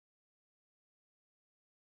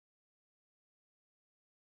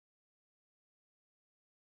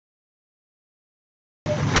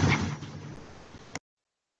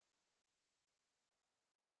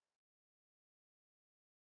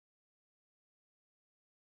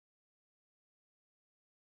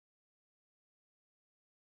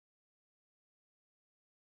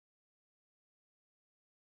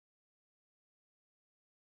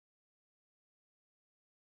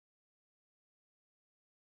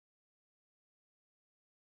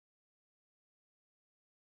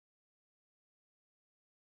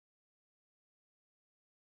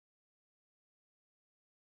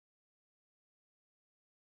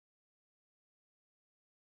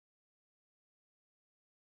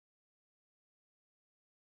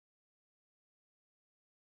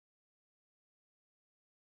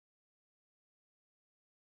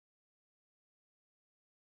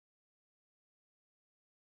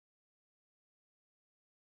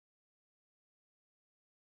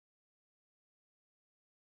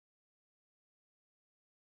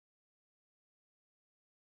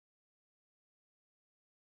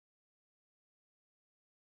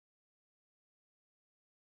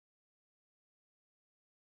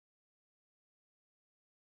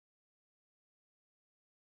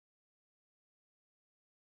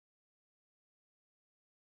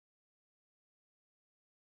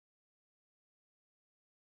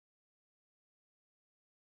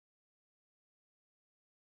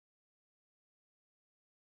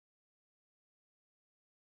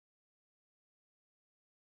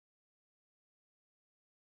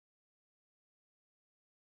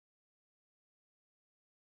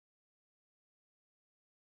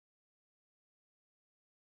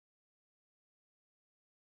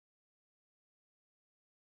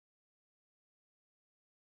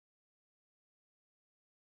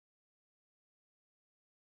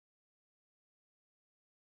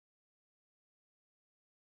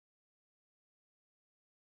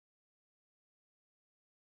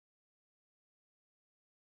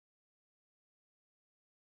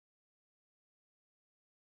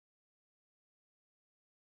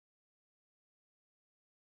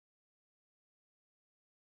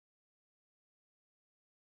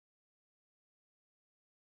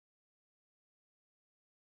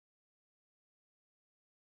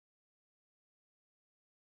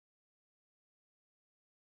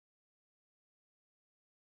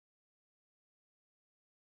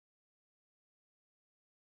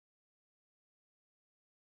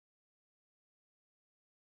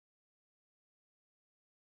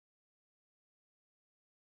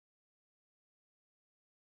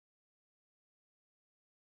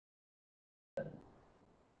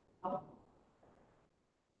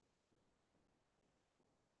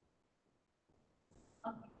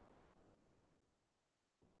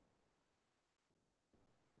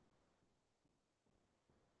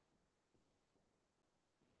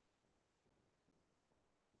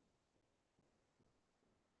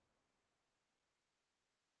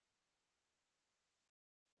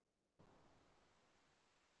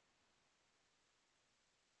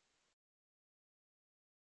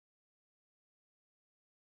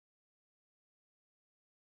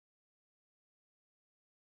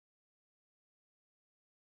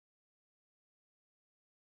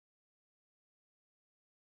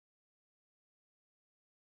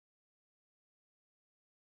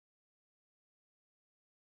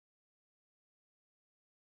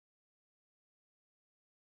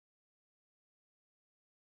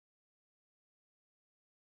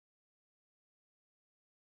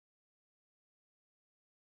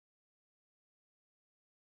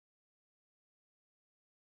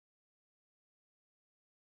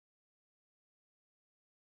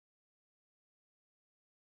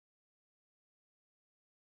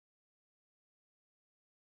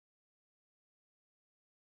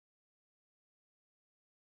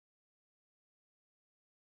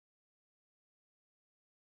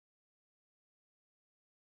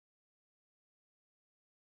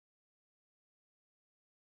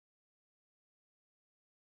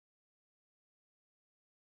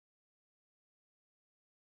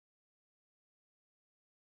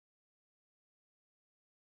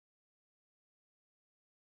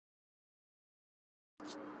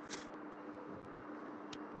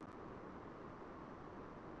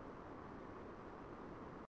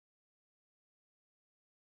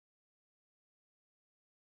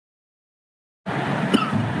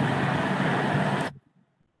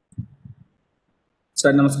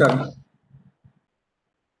Sir, namaskar.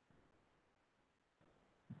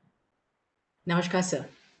 Namaskar, sir.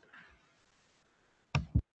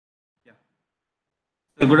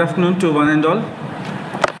 Good afternoon to one and all.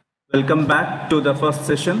 Welcome back to the first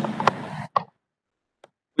session.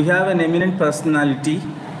 We have an eminent personality,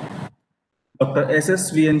 Dr.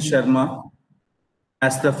 SSVN Sharma,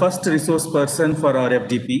 as the first resource person for our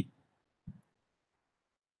FDP.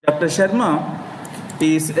 Dr. Sharma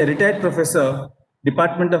is a retired professor,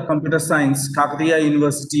 Department of Computer Science, Kakatiya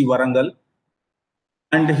University, Warangal,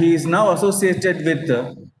 and he is now associated with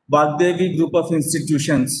the Vagdevi Group of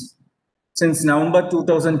Institutions since November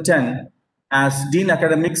 2010 as Dean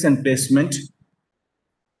Academics and Placement.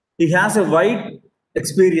 He has a wide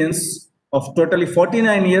experience of totally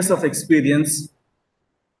 49 years of experience.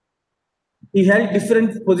 He held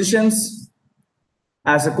different positions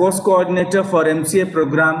as a course coordinator for MCA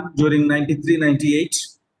program during 93-98.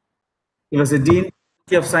 He was a Dean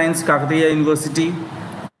of Science, Kakatiya University,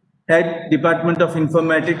 Head Department of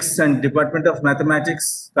Informatics and Department of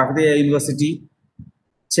Mathematics, Kakatiya University,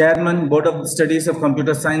 Chairman Board of Studies of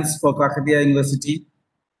Computer Science for Kakatiya University,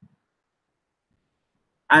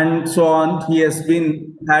 and so on. He has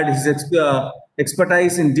been had his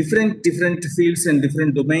expertise in different fields and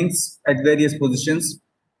different domains at various positions,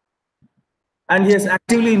 and he is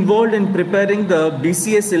actively involved in preparing the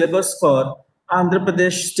BCA syllabus for Andhra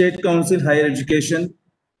Pradesh State Council Higher Education,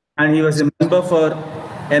 and he was a member for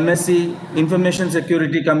MSc Information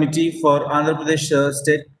Security Committee for Andhra Pradesh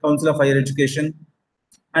State Council of Higher Education,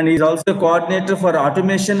 and he is also coordinator for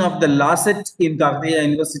automation of the LASET in Kakatiya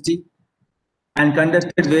University, and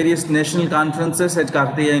conducted various national conferences at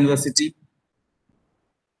Kakatiya University.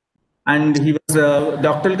 And he was a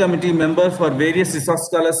doctoral committee member for various resource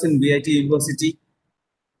scholars in VIT University.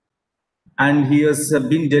 And he has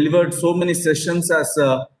been delivered so many sessions as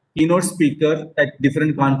a keynote speaker at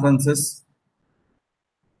different conferences.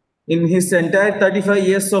 In his entire 35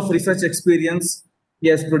 years of research experience, he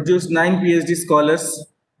has produced 9 PhD scholars,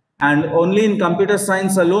 and only in computer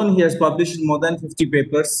science alone, he has published more than 50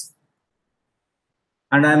 papers.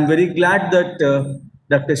 And I'm very glad that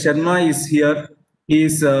Dr. Sharma is here. He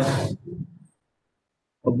is, I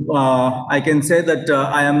can say that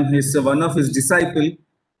I am his one of his disciple,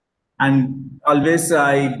 and always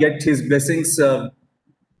I get his blessings.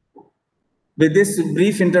 With this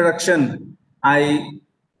brief introduction, I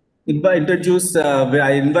I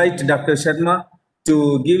invite Dr. Sharma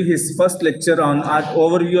to give his first lecture on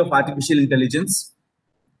overview of artificial intelligence.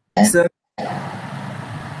 Sir,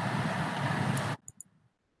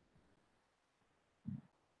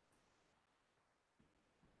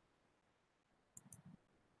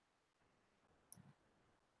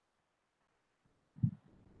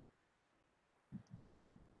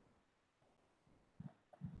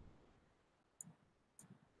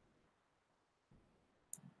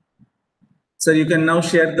 sir, you can now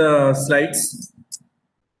share the slides.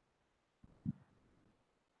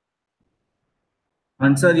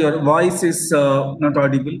 And sir, your voice is not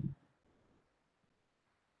audible.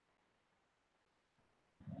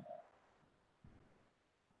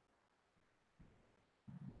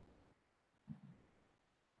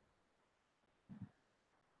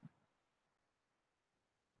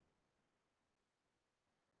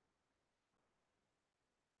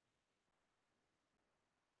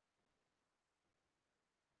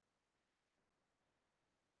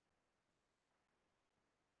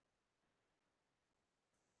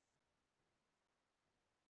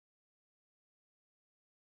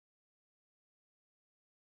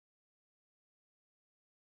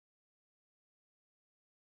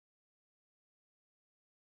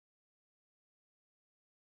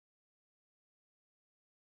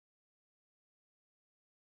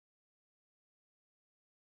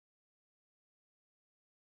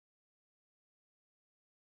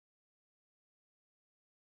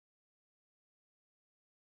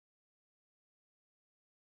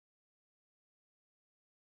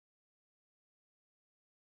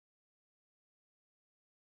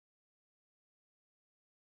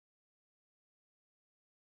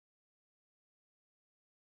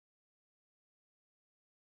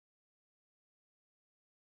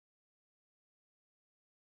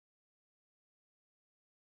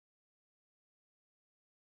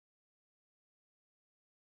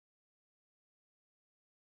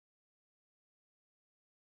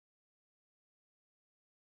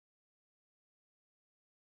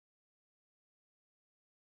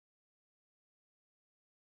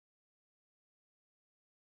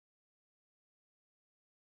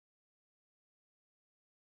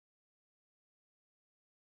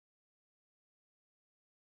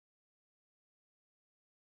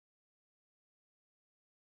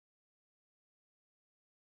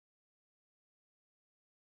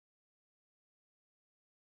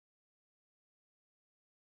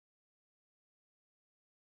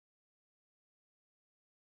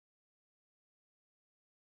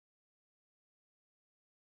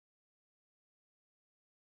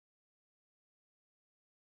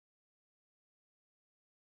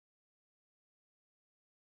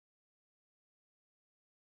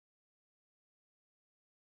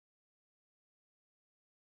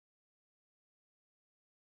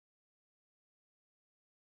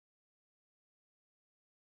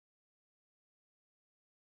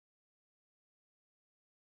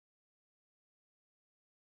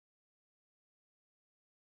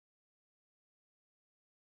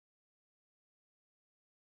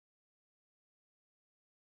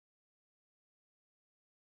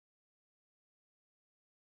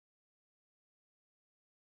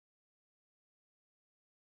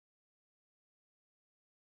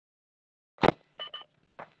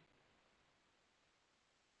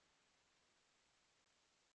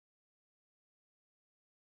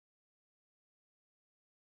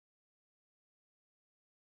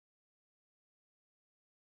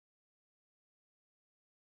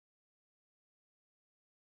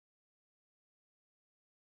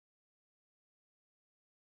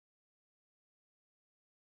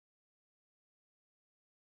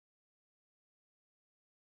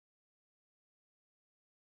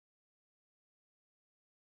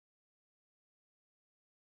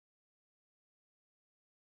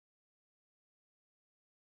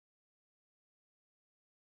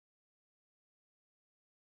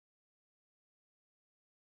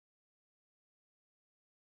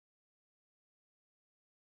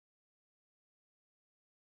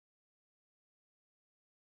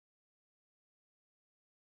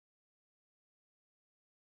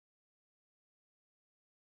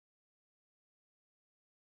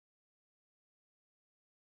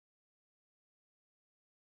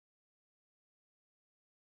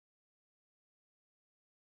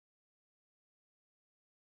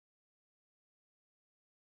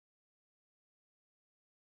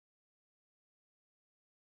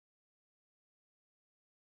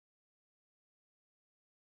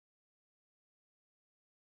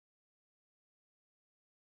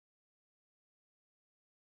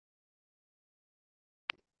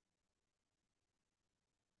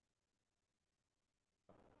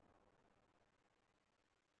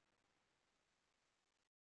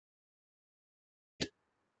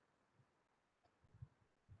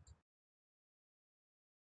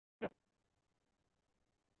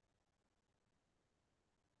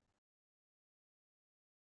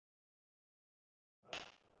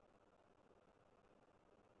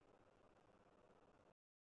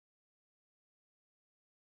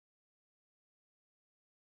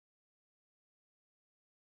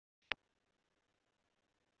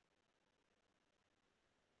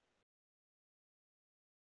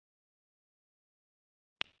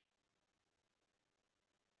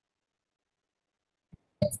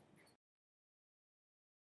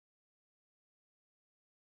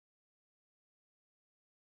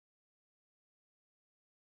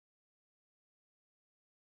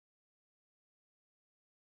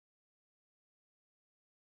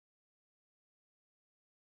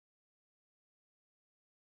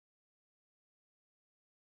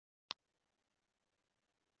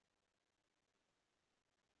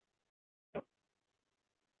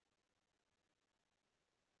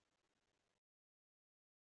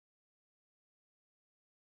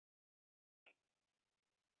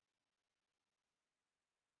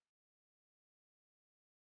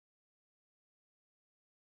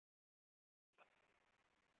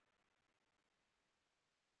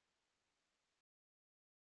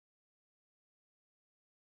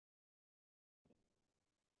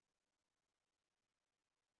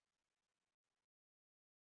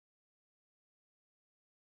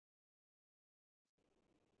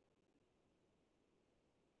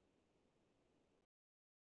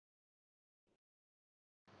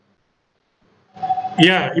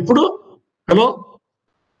 Yeah, ఇప్పుడు hello.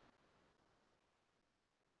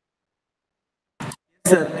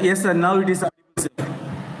 Yes, sir. Now it is audible, sir.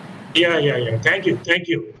 Yeah. Thank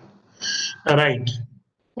you. Right.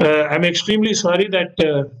 I'm extremely sorry that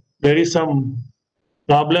there is some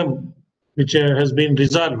problem which has been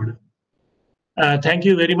resolved. Thank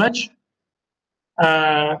you very much.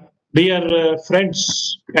 Dear friends,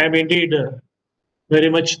 I am indeed very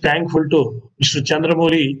much thankful to Mr.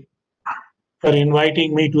 Chandramouli for inviting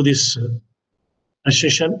me to this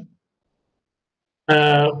session.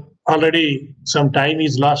 Already some time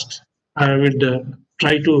is lost. I will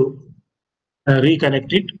try to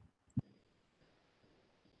reconnect it.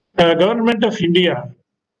 Government of India,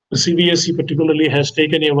 CBSE particularly, has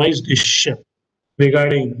taken a wise decision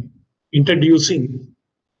regarding introducing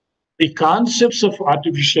the concepts of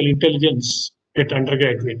artificial intelligence at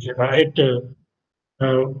undergraduate,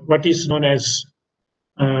 what is known as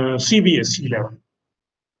CBSE level.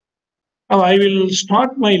 Now, I will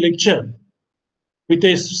start my lecture with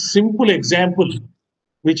a simple example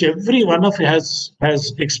which every one of us has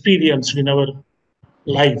experienced in our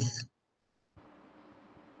life.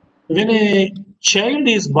 When a child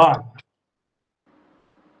is born,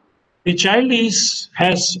 the child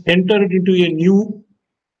has entered into a new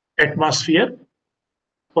atmosphere,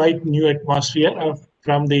 quite new atmosphere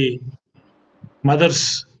from the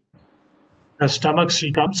mother's stomach. She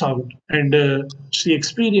comes out and she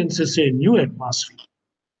experiences a new atmosphere.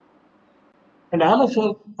 And all of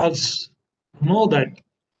us know that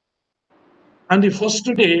on the first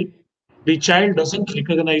day, the child doesn't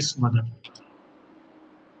recognize mother.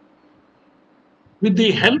 With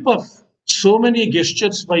the help of so many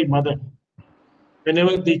gestures by mother,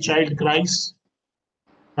 whenever the child cries,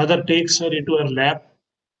 mother takes her into her lap,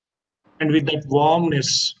 and with that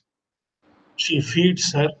warmness, she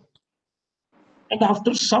feeds her. And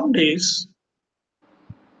after some days,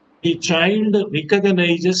 the child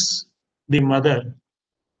recognizes the mother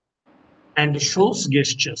and shows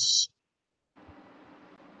gestures.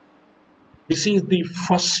 This is the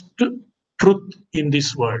first truth in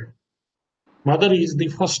this world. Mother is the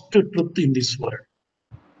first truth in this world.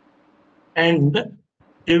 And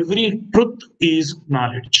every truth is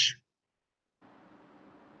knowledge.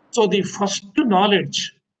 So the first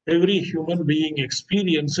knowledge every human being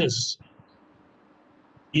experiences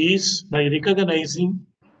is by recognizing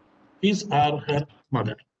his or her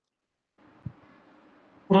mother.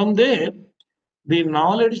 From there, the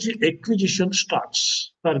knowledge acquisition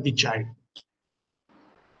starts for the child.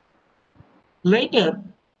 Later,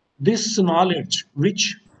 this knowledge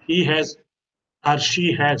which he has or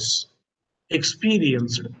she has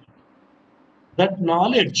experienced, that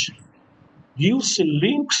knowledge gives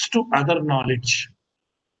links to other knowledge.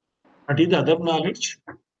 What is the other knowledge?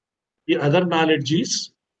 The other knowledge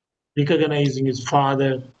is recognizing his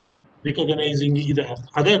father, recognizing either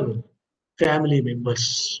other family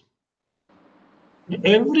members.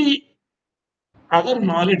 Every other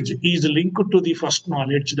knowledge is linked to the first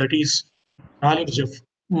knowledge, that is knowledge of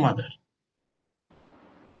mother.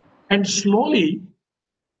 And slowly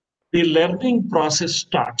the learning process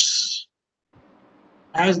starts.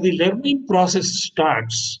 As the learning process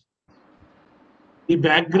starts, the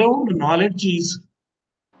background knowledge is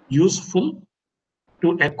useful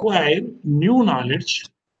to acquire new knowledge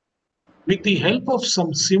with the help of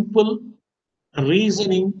some simple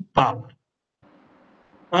reasoning power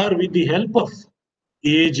or with the help of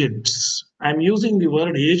agents. I'm using the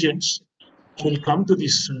word agents. I will come to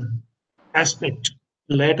this aspect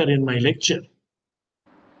later in my lecture.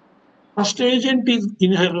 First agent is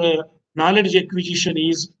in her knowledge acquisition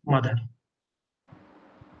is mother.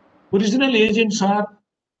 Original agents are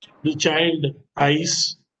the child,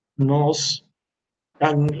 eyes, nose,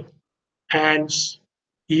 tongue, hands,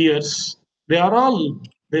 ears. They are all,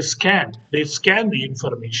 they scan the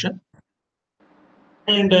information.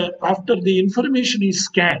 And after the information is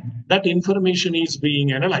scanned, that information is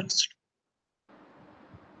being analyzed.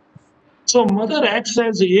 So mother acts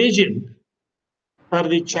as the agent for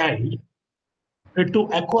the child to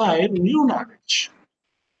acquire new knowledge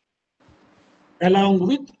along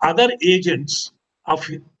with other agents of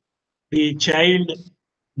the child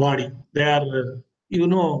body. They are,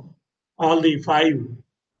 all the five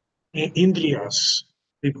indriyas,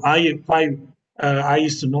 the five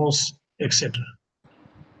eyes, nose, etc.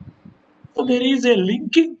 So there is a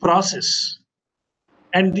linking process,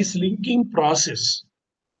 and this linking process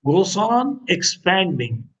goes on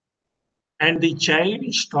expanding, and the child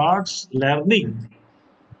starts learning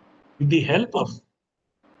with the help of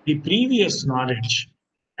the previous knowledge,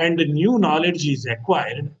 and the new knowledge is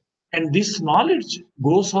acquired, and this knowledge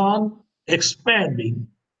goes on expanding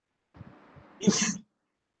if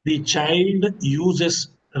the child uses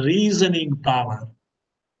reasoning power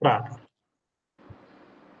properly.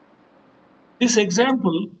 This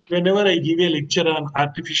example, whenever I give a lecture on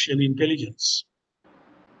artificial intelligence,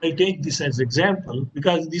 I take this as example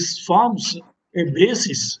because this forms a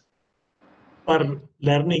basis for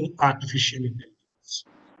learning artificial intelligence.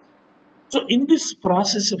 So in this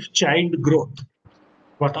process of child growth,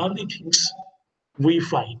 what are the things we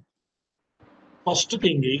find? First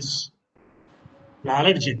thing is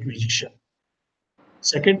knowledge acquisition.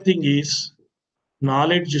 Second thing is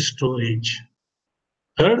knowledge storage.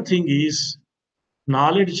 Third thing is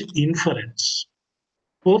knowledge inference.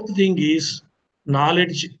 Fourth thing is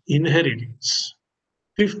knowledge inheritance.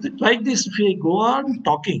 Fifth, like this, if I go on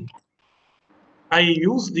talking, I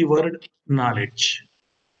use the word knowledge.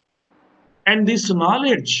 And this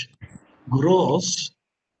knowledge grows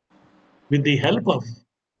with the help of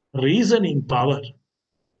reasoning power.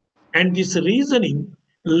 And this reasoning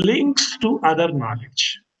links to other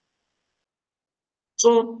knowledge.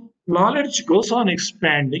 So knowledge goes on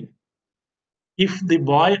expanding if the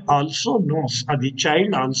boy also knows, or the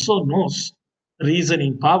child also knows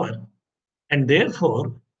reasoning power. And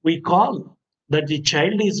therefore, we call that the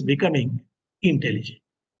child is becoming intelligent.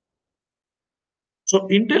 So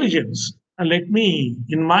intelligence, and let me,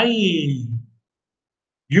 in my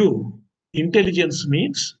view, intelligence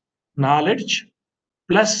means knowledge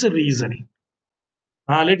plus reasoning.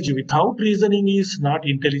 Knowledge without reasoning is not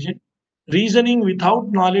intelligent. Reasoning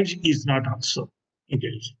without knowledge is not also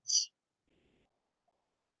intelligence.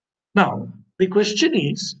 Now, the question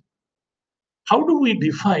is, how do we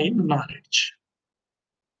define knowledge?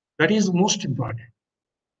 That is most important.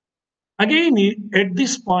 Again, at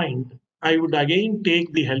this point, I would again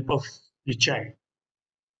take the help of the child.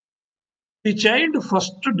 The child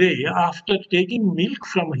first day after taking milk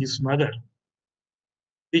from his mother,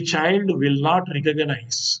 the child will not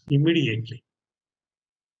recognize immediately.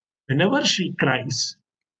 Whenever she cries,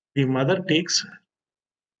 the mother takes her.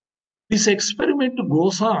 This experiment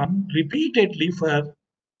goes on repeatedly for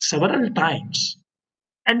several times,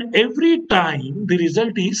 and every time the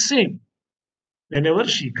result is same. Whenever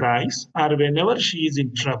she cries or whenever she is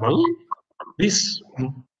in trouble, this,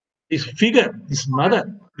 this figure, this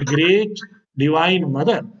mother, the great divine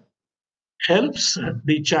mother, helps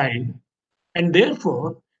the child, and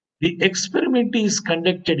therefore the experiment is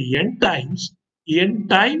conducted n times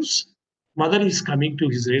mother is coming to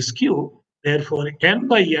his rescue. Therefore, n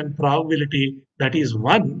by n probability, that is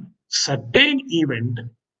one certain event.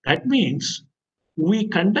 That means we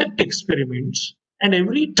conduct experiments, and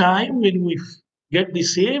every time when we get the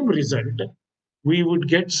same result, we would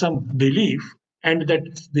get some belief, and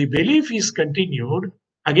that the belief is continued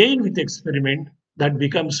again with experiment, that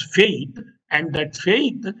becomes faith, and that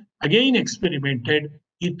faith again experimented,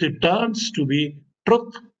 it turns to be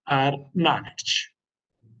truth or knowledge.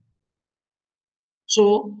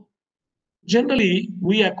 So generally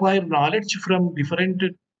we acquire knowledge from different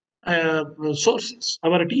sources.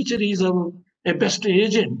 Our teacher is a best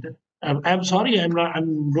agent. I'm sorry,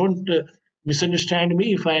 don't misunderstand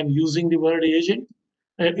me if I am using the word agent.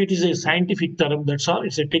 It is a scientific term, that's all.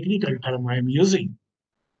 It's a technical term I am using.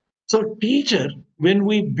 So teacher, when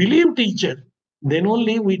we believe teacher, then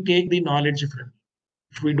only we take the knowledge from him.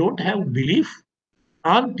 If we don't have belief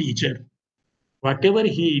on teacher, whatever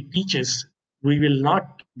he teaches, we will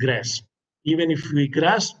not grasp. Even if we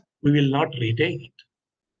grasp, we will not retain it.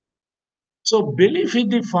 So belief is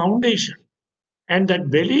the foundation, and that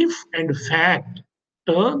belief and fact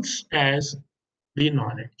turns as the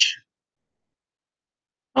knowledge.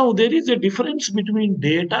 Now there is a difference between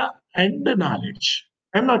data and the knowledge.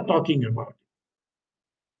 I'm not talking about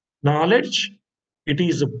knowledge. It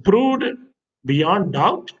is proved beyond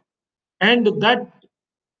doubt, and that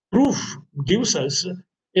proof gives us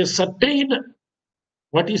a certain,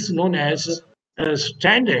 what is known as a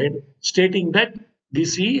standard, stating that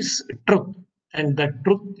this is truth, and that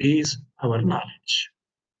truth is our knowledge.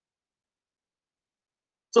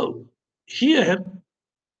 So here,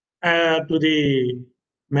 to the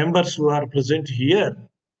members who are present here,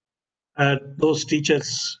 those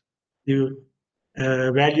teachers, the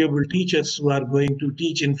valuable teachers who are going to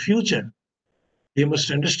teach in future, they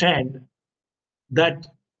must understand that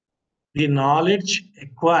the knowledge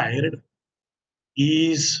acquired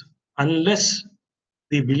is, unless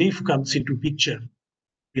the belief comes into picture,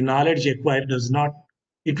 the knowledge acquired does not,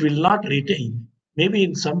 it will not retain. Maybe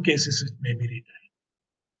in some cases it may be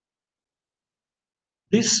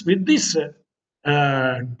retained. With this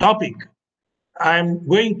topic, I am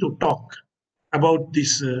going to talk about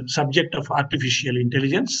this subject of artificial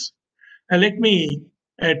intelligence. Let me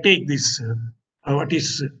take this, what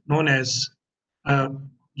is known as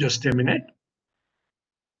Just a minute.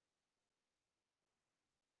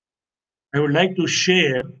 I would like to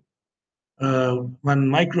share one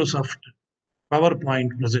Microsoft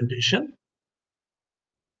PowerPoint presentation.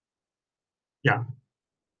 Yeah.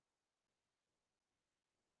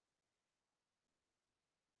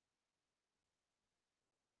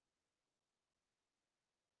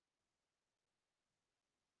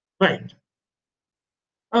 Right.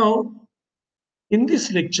 Now, in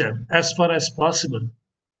this lecture, as far as possible,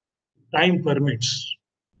 time permits,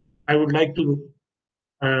 I would like to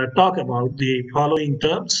talk about the following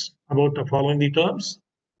terms,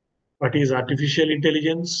 what is artificial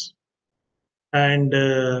intelligence, and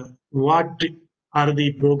what are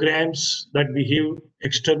the programs that behave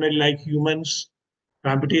externally like humans,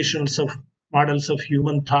 computations of models of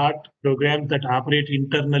human thought, programs that operate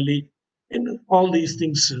internally, and all these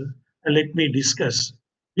things. Let me discuss.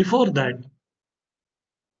 Before that,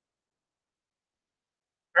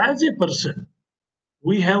 as a person,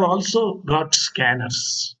 we have also got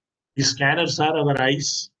scanners. The scanners are our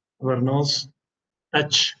eyes, our nose,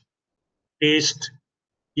 touch, taste,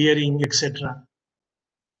 hearing, etc.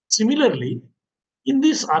 Similarly, in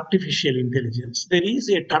this artificial intelligence, there is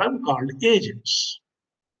a term called agents.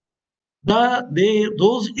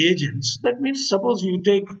 Those agents, that means suppose you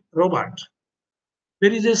take robot,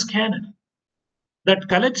 there is a scanner that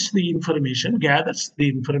collects the information, gathers the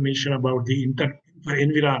information about the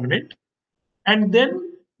environment, and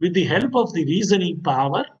then with the help of the reasoning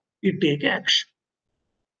power, it take action.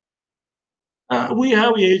 We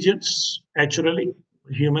have agents naturally.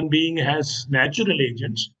 Human being has natural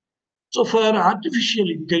agents. So for artificial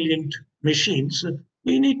intelligent machines,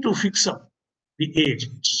 we need to fix up the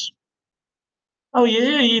agents. Now,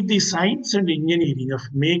 AI is the science and engineering of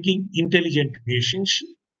making intelligent machines,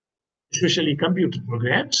 especially computer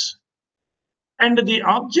programs. And the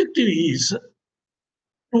objective is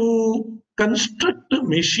to construct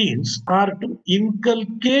machines or to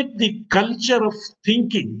inculcate the culture of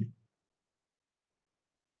thinking,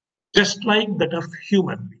 just like that of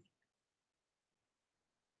human being.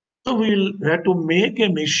 So we'll have to make a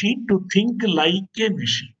machine to think like a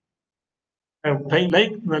machine,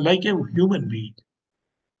 like a human being.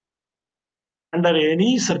 Under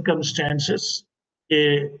any circumstances,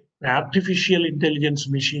 a artificial intelligence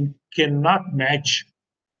machine cannot match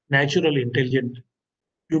natural intelligent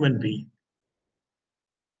human being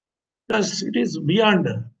because it is beyond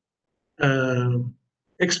uh,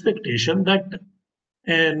 expectation that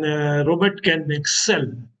an robot can excel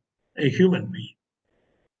a human being.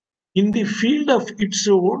 In the field of its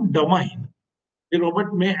own domain, the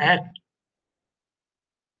robot may act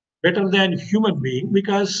better than human being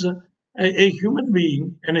because a human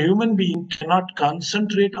being and a human being cannot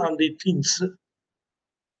concentrate on the things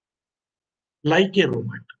like a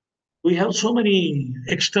robot. We have so many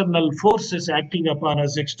external forces acting upon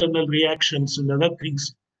us, external reactions and other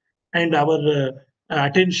things, and our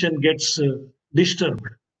attention gets disturbed.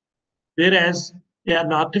 Whereas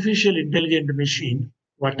an artificial intelligent machine,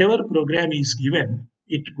 whatever program is given,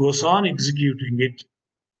 it goes on executing it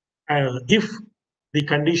if the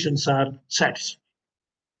conditions are satisfied.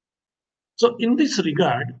 So, in this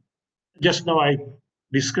regard, just now I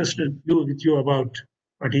discussed with you about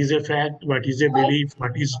what is a fact, what is a belief,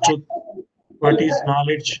 what is truth, what is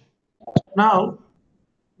knowledge. Now,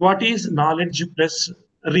 what is knowledge plus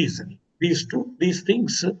reason? These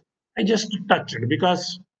things I just touched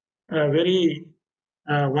because very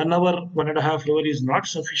 1 hour, 1.5 hours is not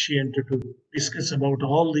sufficient to discuss about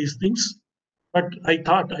all these things. But I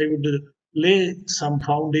thought I would lay some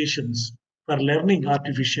foundations for learning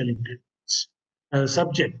artificial intelligence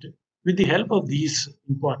subject with the help of these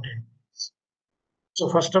important things. So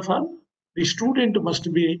first of all, the student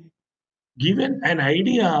must be given an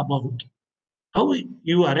idea about how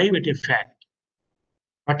you arrive at a fact.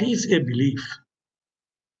 What is a belief?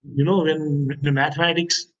 You know, when the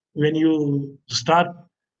mathematics, when you start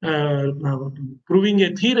proving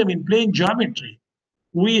a theorem in plane geometry,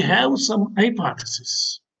 we have some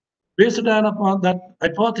hypothesis. Based on upon that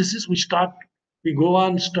hypothesis, we go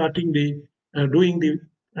on starting the doing the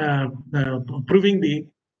proving the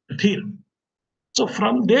theorem. So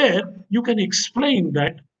from there, you can explain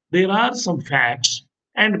that there are some facts,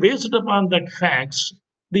 and based upon that facts,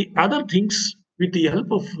 the other things with the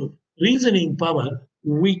help of reasoning power,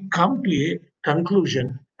 we come to a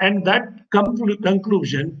conclusion, and that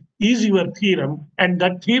conclusion is your theorem, and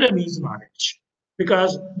that theorem is knowledge,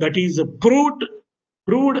 because that is proved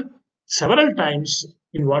several times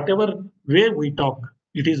in whatever way we talk.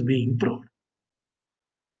 It is being proved.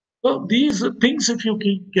 So these things, if you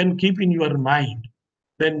can keep in your mind,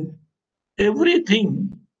 then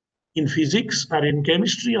everything in physics or in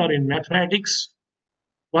chemistry or in mathematics,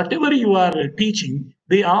 whatever you are teaching,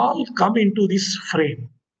 they all come into this frame.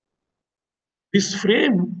 This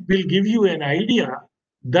frame will give you an idea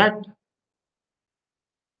that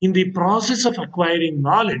in the process of acquiring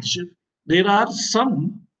knowledge, there are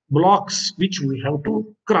some blocks which we have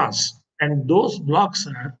to cross. And those blocks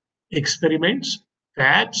are experiments,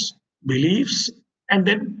 facts, beliefs, and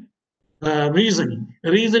then reasoning.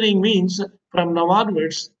 Reasoning means from now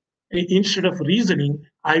onwards, instead of reasoning,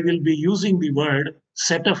 I will be using the word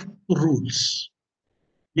set of rules.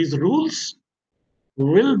 These rules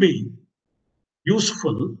will be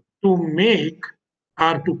useful to make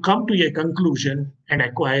or to come to a conclusion and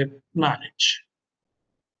acquire knowledge.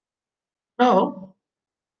 Now,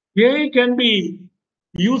 AI can be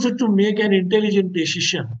used to make an intelligent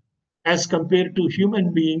decision as compared to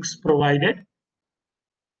human beings provided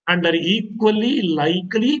under equally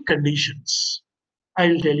likely conditions. I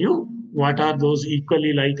will tell you what are those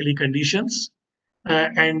equally likely conditions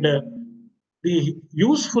and the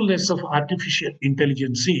usefulness of artificial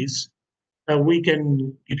intelligence is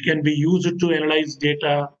it can be used to analyze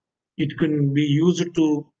data, it can be used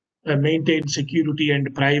to maintain security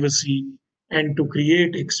and privacy, and to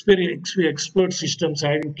create expert systems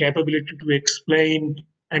having capability to explain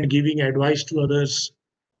and giving advice to others,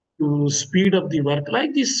 to speed up the work.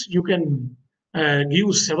 Like this, you can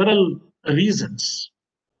give several reasons.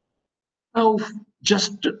 Now,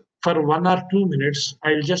 just for 1 or 2 minutes,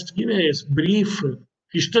 I'll just give a brief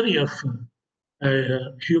history of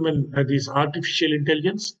this artificial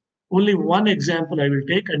intelligence. Only one example I will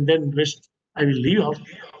take, and then rest I will leave out.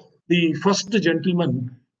 The first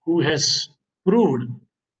gentleman who has proved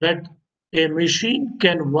that a machine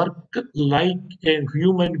can work like a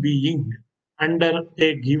human being under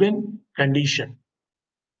a given condition,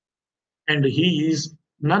 and he is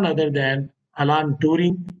none other than Alan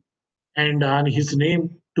Turing, and on his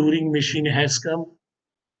name, Turing machine has come.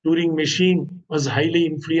 Turing machine was highly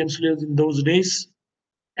influential in those days,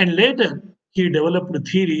 and later he developed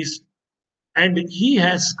theories, and he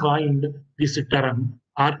has coined this term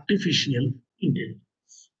artificial intelligence.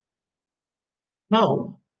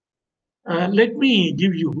 Now, let me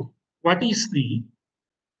give you what is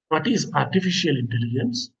artificial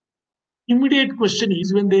intelligence. Immediate question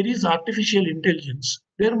is, when there is artificial intelligence,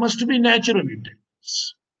 there must be natural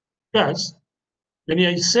intelligence. Because when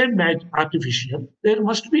I said artificial, there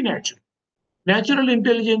must be natural. Natural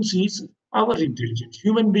intelligence is our intelligence.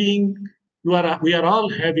 Human being, we are all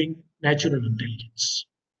having natural intelligence.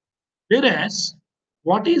 Whereas,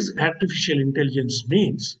 what is artificial intelligence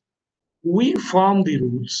means, we form the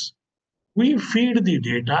rules, we feed the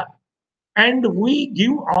data, and we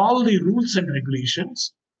give all the rules and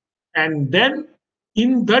regulations. And then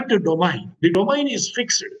in that domain, the domain is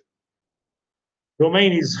fixed.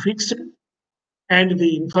 Domain is fixed, and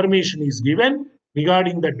the information is given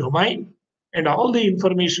regarding the domain, and all the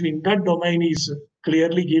information in that domain is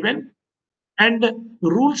clearly given, and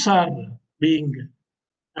rules are being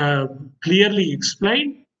clearly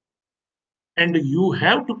explained, and you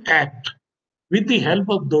have to act with the help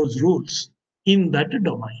of those rules in that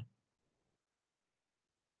domain.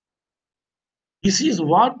 This is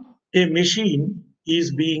what a machine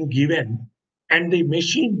is being given, and the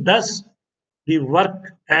machine does the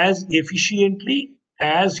work as efficiently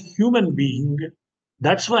as human being.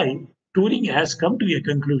 That's why Turing has come to a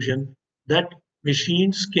conclusion that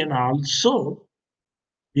machines can also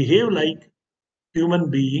behave like human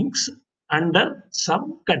beings under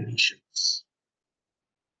some conditions,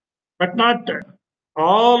 but not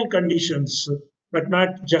all conditions, but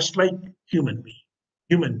not just like human being.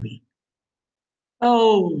 Human being.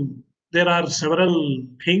 Oh, there are several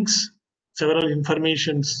things, several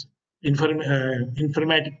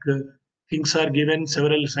informatic things are given.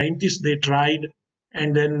 Several scientists they tried,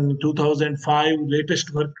 and then 2005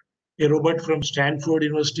 latest work, a robot from Stanford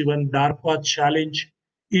University won DARPA challenge.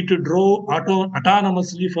 It drove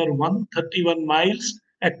autonomously for 131 miles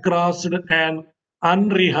across an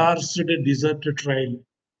unrehearsed desert trail.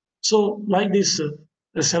 So, like this,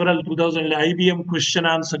 several 2000 IBM question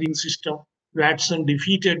answering system, Watson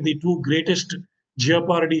defeated the two greatest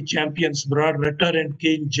Jeopardy champions, Brad Rutter and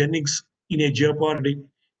Kane Jennings, in a Jeopardy.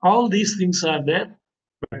 All these things are there,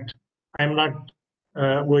 but I'm not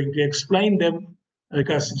going to explain them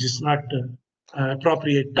because it is not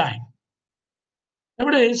appropriate time.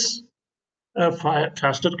 Nowadays,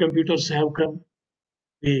 faster computers have come.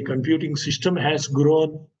 The computing system has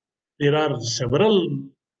grown. There are several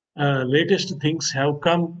latest things have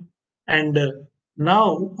come, and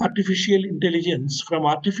now from artificial intelligence,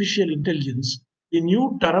 a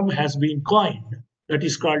new term has been coined that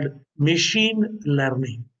is called machine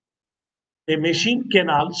learning. A machine can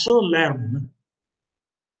also learn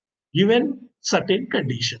given certain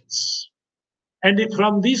conditions. And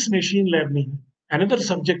from this machine learning, another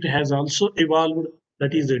subject has also evolved,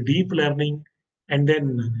 that is deep learning. And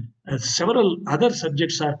then several other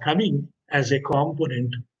subjects are coming as a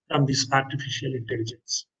component from this artificial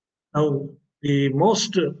intelligence. Now, the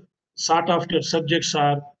most sought after subjects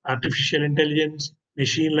are artificial intelligence,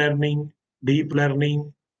 machine learning, deep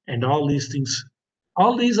learning, and all these things.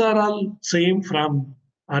 All these are all same from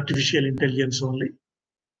artificial intelligence only.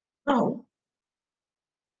 Now,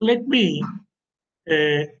 let me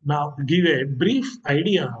now give a brief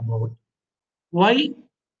idea about why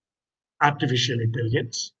artificial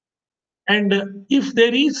intelligence, and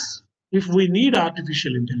if we need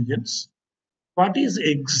artificial intelligence, what is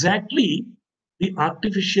exactly the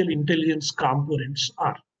artificial intelligence components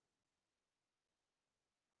are.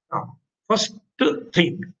 Now, first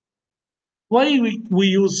thing, why we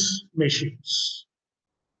use machines.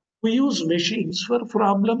 We use machines for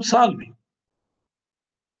problem solving.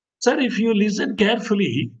 Sir, if you listen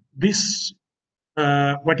carefully, this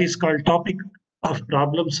what is called topic of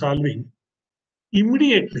problem solving,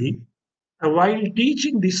 immediately while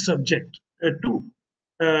teaching this subject to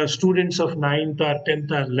students of 9th or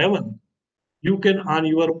 10th or 11th, you can on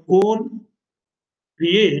your own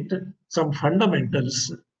create some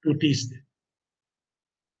fundamentals to teach them.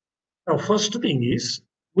 Now, first thing is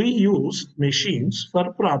we use machines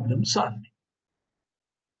for problem solving.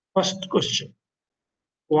 First question,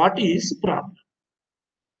 what is problem?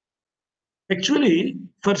 Actually,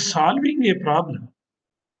 for solving a problem,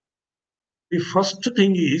 the first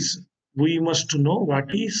thing is we must know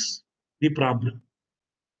what is the problem.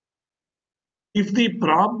 If the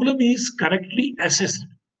problem is correctly assessed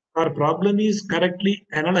or problem is correctly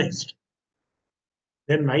analyzed,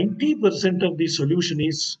 then 90% of the solution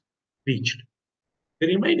is reached. The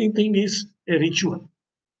remaining thing is a ritual.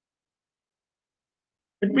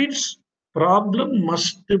 It means problem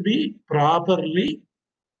must be properly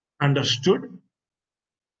understood,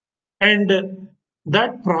 and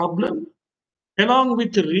that problem, along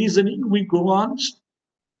with reasoning, we go on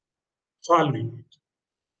solving it.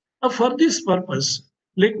 Now, for this purpose,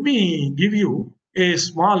 let me give you a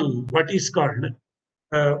small what is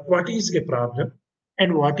a problem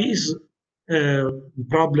and what is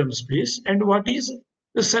problem space and what is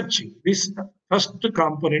the searching. This first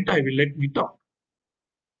component I will let me talk.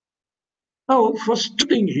 Now, first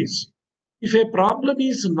thing is, if a problem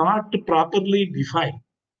is not properly defined,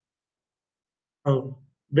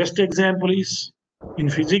 best example is in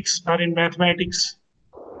physics or in mathematics.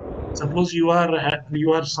 Suppose you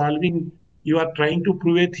are solving, you are trying to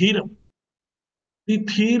prove a theorem. The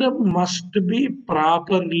theorem must be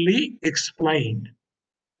properly explained.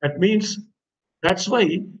 That means that's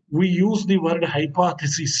why we use the word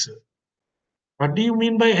hypothesis. What do you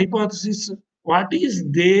mean by hypothesis? What is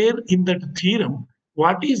there in that theorem?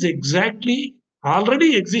 What is exactly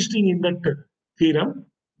already existing in that theorem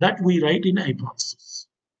that we write in hypothesis?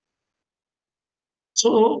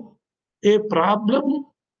 So, a problem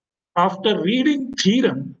after reading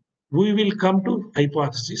theorem, we will come to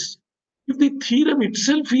hypothesis. If the theorem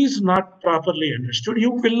itself is not properly understood,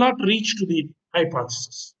 you will not reach to the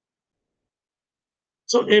hypothesis.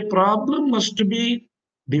 So a problem must be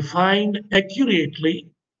defined accurately,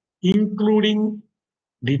 including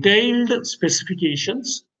detailed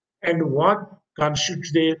specifications and what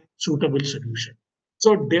constitutes a suitable solution.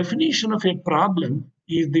 So definition of a problem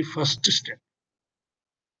is the first step.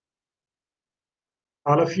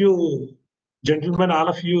 All of you, gentlemen, all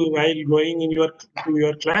of you, while going in to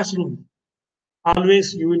your classroom,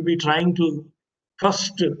 always you will be trying to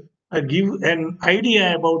first give an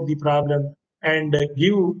idea about the problem and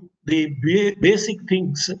give the basic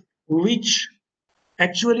things which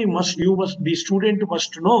actually the student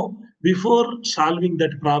must know before solving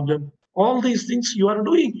that problem. All these things you are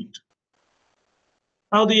doing it.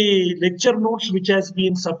 Now the lecture notes which has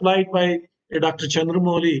been supplied by Dr.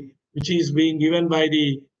 Chandramouli, which is being given by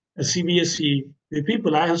the CBSE the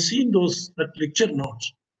people, I have seen those that lecture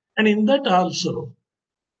notes, and in that also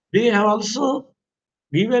they have also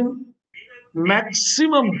given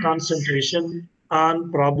maximum concentration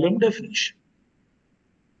on problem definition.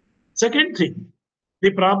 Second thing,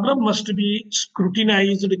 the problem must be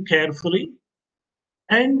scrutinized carefully,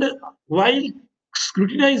 and while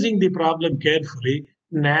scrutinizing the problem carefully,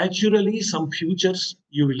 naturally some futures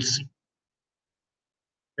you will see.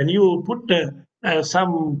 When you put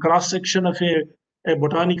some cross section of a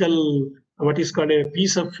botanical, what is called a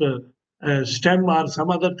piece of stem or some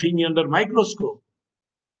other thing under microscope,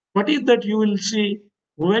 what is that you will see?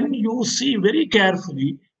 When you see very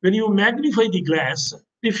carefully, when you magnify the glass,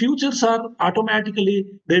 The futures are automatically,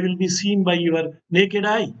 they will be seen by your naked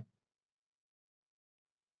eye.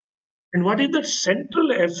 And what is that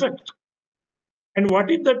central effect? And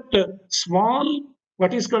what is that small,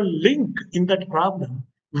 what is called link in that problem,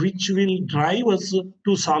 which will drive us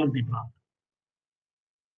to solve the problem?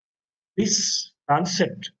 This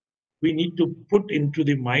concept we need to put into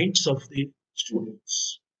the minds of the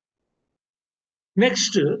students.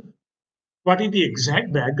 Next, what is the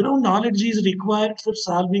exact background knowledge is required for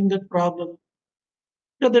solving that problem?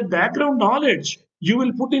 That background knowledge you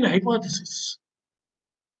will put in hypothesis.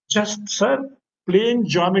 Just, sir, plane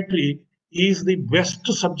geometry is the best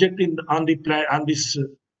subject on this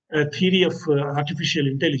theory of artificial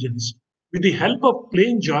intelligence. With the help of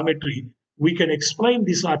plane geometry, we can explain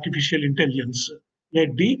this artificial intelligence in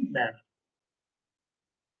a deep manner.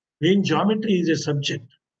 Plane geometry is a subject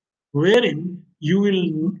wherein you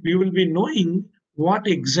will be knowing what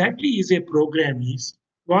exactly is a program is,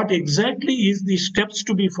 what exactly is the steps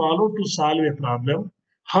to be followed to solve a problem,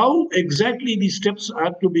 how exactly the steps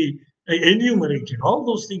are to be enumerated, all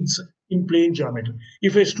those things in plane geometry.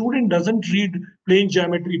 If a student doesn't read plane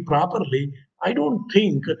geometry properly, I don't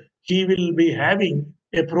think he will be having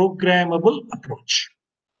a programmable approach.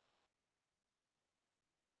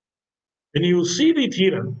 When you see the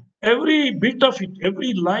theorem, every bit of it,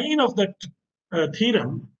 every line of that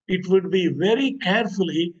theorem, it would be very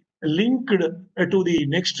carefully linked to the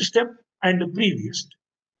next step and the previous step.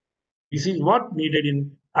 This is what needed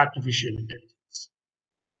in artificial intelligence.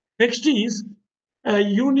 Next is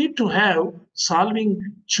you need to have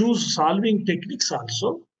choose solving techniques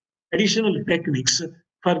also, additional techniques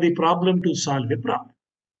for the problem to solve a problem.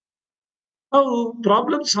 Now,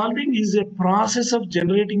 problem solving is a process of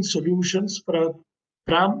generating solutions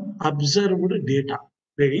from observed data.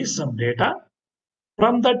 There is some data.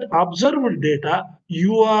 From that observed data,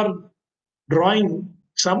 you are drawing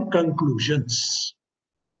some conclusions.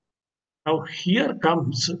 Now, here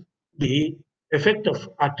comes the effect of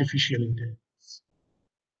artificial intelligence.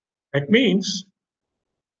 That means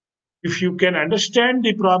if you can understand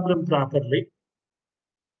the problem properly,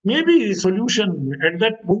 maybe the solution at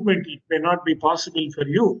that moment it may not be possible for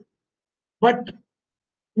you, but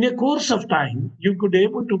in a course of time, you could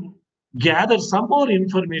able to gather some more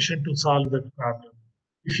information to solve that problem.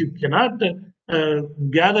 If you cannot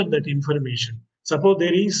gather that information, suppose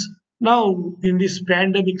there is now in this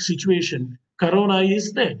pandemic situation, corona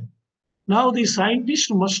is there. Now the scientists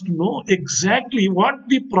must know exactly what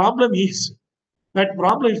the problem is. That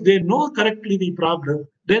problem, if they know correctly the problem,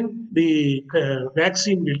 then the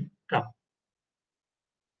vaccine will come.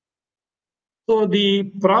 So the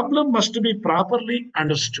problem must be properly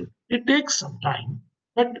understood. It takes some time,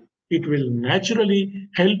 but it will naturally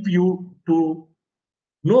help you to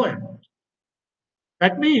know about it.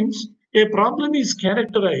 That means a problem is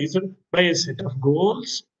characterized by a set of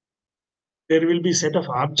goals. There will be set of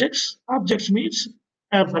objects. Objects means,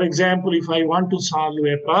 for example, if I want to solve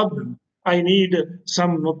a problem, I need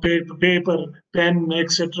some paper, pen,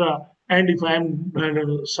 etc. And if I am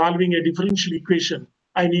solving a differential equation,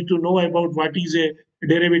 I need to know about what is a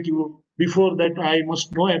derivative. Before that, I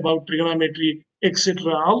must know about trigonometry,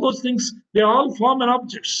 etc. All those things, they all form an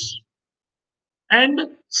objects. And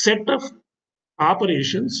set of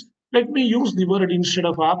operations, let me use the word instead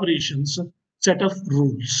of operations, set of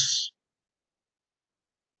rules.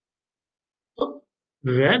 So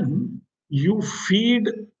when you feed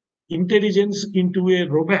intelligence into a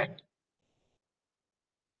robot,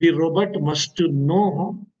 the robot must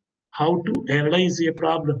know how to analyze a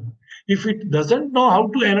problem. If it doesn't know how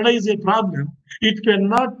to analyze a problem, it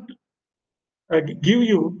cannot give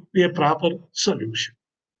you a proper solution.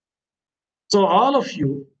 So all of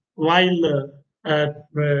you, while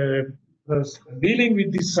dealing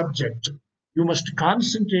with this subject, you must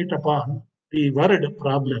concentrate upon the word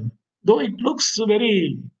problem. Though it looks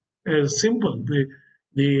very simple,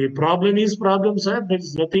 the problem is problem, sir. There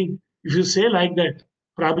is nothing. If you say like that,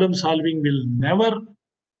 problem solving will never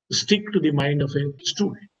stick to the mind of a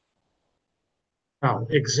student. Now,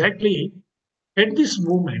 exactly at this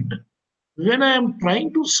moment, when I am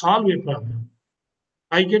trying to solve a problem,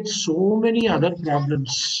 I get so many other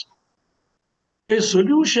problems. A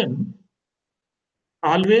solution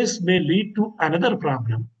always may lead to another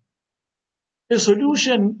problem. A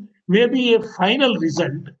solution may be a final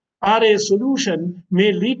result, or a solution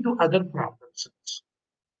may lead to other problems.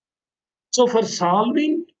 So for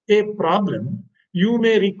solving a problem, you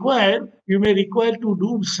may require to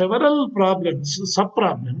do several problems,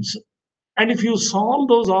 sub-problems, and if you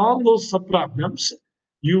solve all those sub-problems,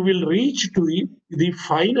 you will reach to the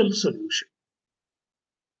final solution.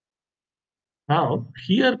 Now,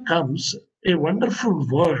 here comes a wonderful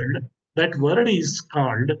word. That word is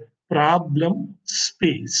called problem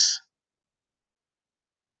space.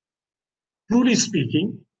 Truly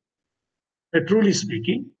speaking, truly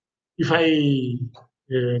speaking, if I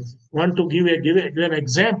want to give an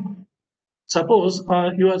example, suppose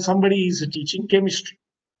somebody is teaching chemistry,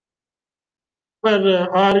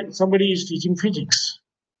 or somebody is teaching physics,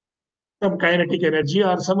 some kinetic energy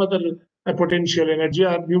or some other potential energy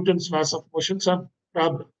or Newton's laws of motion, some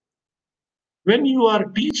problem. When you are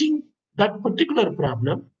teaching that particular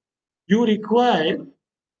problem, you require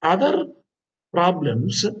other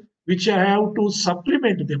problems which have to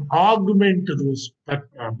supplement them, augment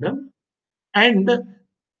that problem, and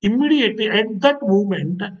immediately at that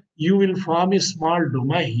moment you will form a small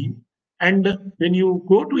domain. And when you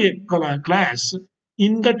go to a class,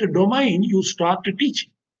 in that domain you start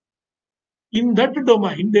teaching. In that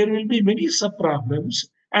domain, there will be many sub-problems,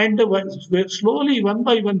 and slowly, one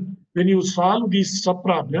by one, when you solve these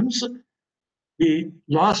sub-problems, the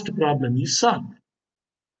last problem is solved.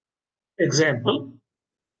 Example,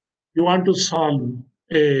 you want to solve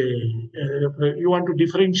you want to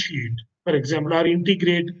differentiate, for example, or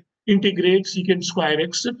integrate secant square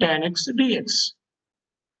x tan x dx.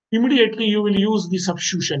 Immediately, you will use the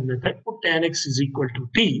substitution method. Put tan x is equal to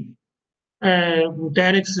t.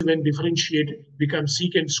 Tan x, when differentiated, becomes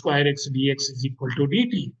secant square x dx is equal to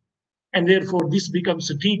dt, and therefore this becomes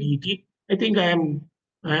a t dt. I think I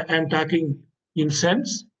am talking in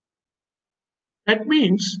sense. That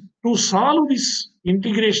means to solve this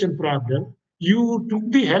integration problem, you took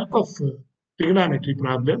the help of trigonometry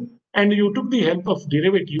problem and you took the help of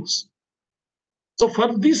derivatives. So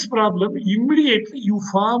for this problem, immediately you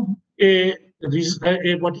form a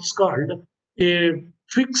what is called a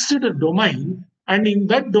fixed domain, and in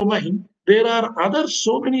that domain there are other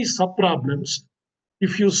so many sub problems.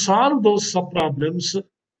 If you solve those sub problems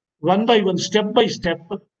one by one, step by step,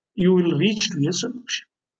 you will reach to a solution.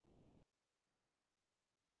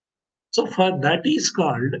 So for that is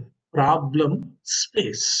called problem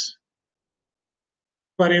space.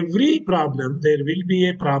 For every problem, there will be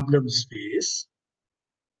a problem space.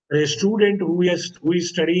 A student who is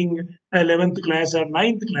studying 11th class or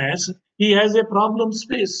 9th class, he has a problem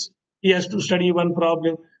space. He has to study one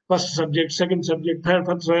problem, first subject, second subject, third,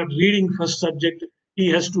 reading first subject. He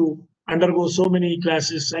has to undergo so many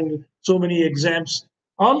classes and so many exams.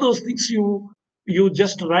 All those things you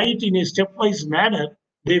just write in a stepwise manner,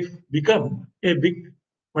 they become a big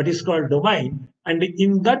what is called domain. And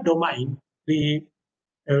in that domain, the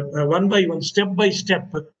one by one, step by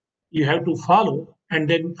step, you have to follow. And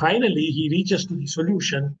then finally, he reaches to the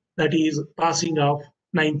solution, that is passing of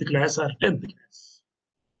 9th class or 10th class.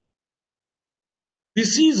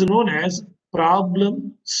 This is known as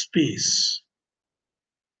problem space.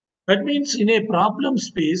 That means in a problem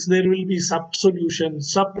space, there will be sub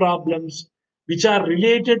solutions, sub problems, which are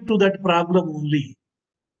related to that problem only.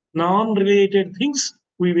 Non related things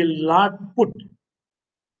we will not put.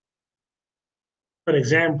 For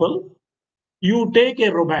example, you take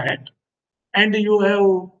a robot and you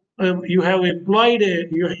have employed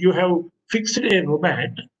you have fixed a robot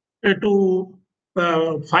to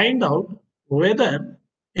find out whether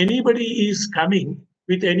anybody is coming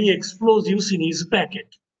with any explosives in his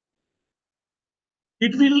packet.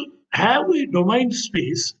 It will have a domain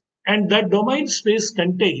space, and that domain space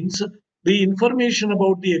contains the information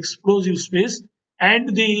about the explosive space,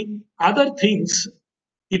 and the other things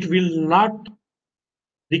it will not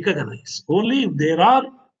recognize. Only if there are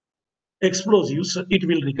explosives, it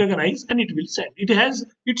will recognize and it will send. It has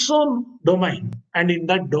its own domain, and in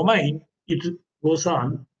that domain, it goes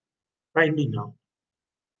on finding out.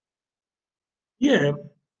 Here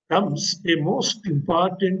comes a most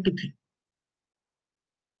important thing.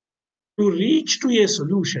 To reach to a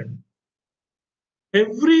solution,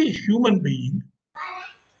 every human being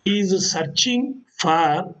is searching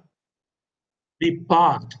for the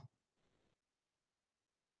path.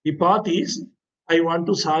 The path is, I want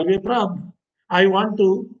to solve a problem. I want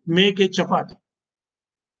to make a chapati.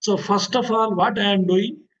 So first of all, what I am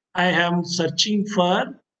doing, I am searching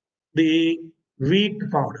for the wheat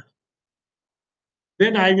powder.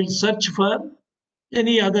 Then I will search for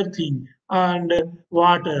any other thing and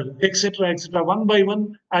water, etc., etc. One by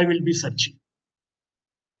one, I will be searching.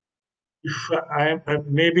 If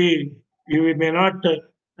maybe you may not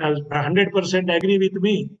 100% agree with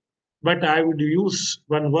me, but I would use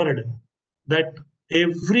one word, that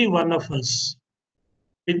every one of us,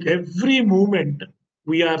 in every moment,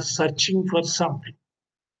 we are searching for something.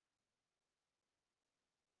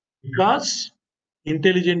 Because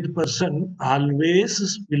intelligent person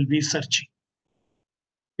always will be searching.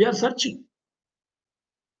 We are searching.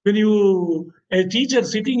 When a teacher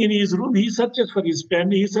sitting in his room, he searches for his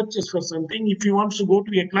pen, he searches for something. If he wants to go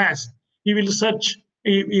to a class, he will search.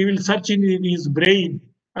 He will search in his brain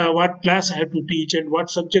what class I have to teach and what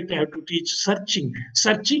subject I have to teach.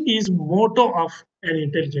 Searching is motto of an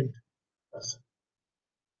intelligent person.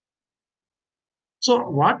 So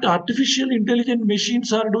what artificial intelligent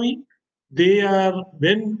machines are doing? They are,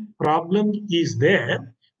 when problem is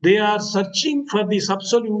there, they are searching for the sub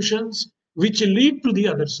solutions which lead to the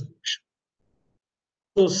other solution.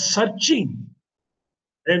 So searching,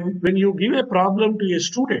 and when you give a problem to a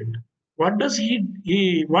student, what does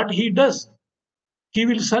what he does? He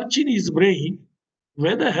will search in his brain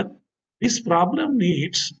whether this problem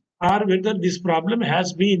needs or whether this problem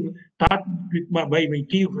has been taught by my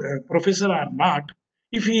professor or not.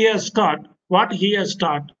 If he has taught what he has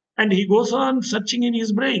taught, and he goes on searching in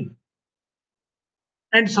his brain.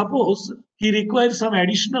 And suppose he requires some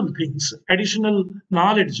additional things, additional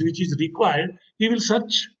knowledge which is required, he will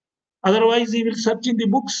search. Otherwise, he will search in the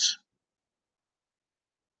books.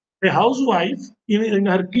 A housewife in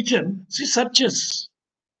her kitchen, she searches.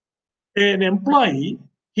 An employee,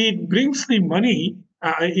 he brings the money,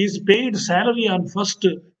 is paid salary on first,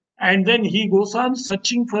 and then he goes on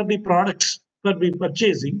searching for the products for the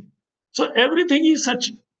purchasing. So everything is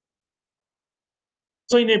searching.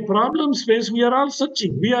 So in a problem space, we are all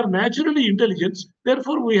searching. We are naturally intelligent,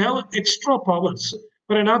 therefore we have extra powers.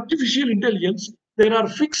 For an artificial intelligence, there are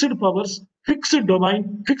fixed powers, fixed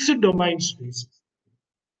domain spaces.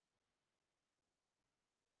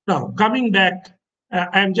 Now, coming back,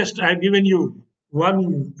 I've given you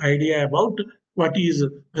one idea about what is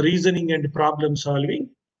reasoning and problem solving.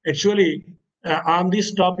 Actually, on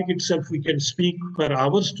this topic itself, we can speak for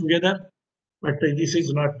hours together, but this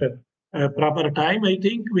is not a proper time, I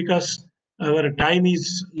think, because our time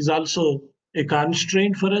is also a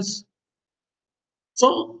constraint for us.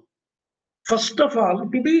 So, first of all,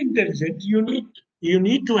 to be intelligent, you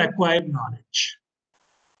need to acquire knowledge.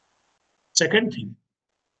 Second thing,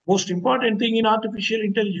 most important thing in artificial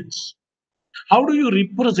intelligence, how do you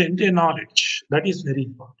represent a knowledge? That is very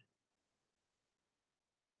important.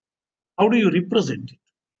 How do you represent it?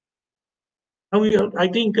 Now, I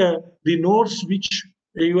think the notes which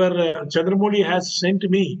your Chandramoli has sent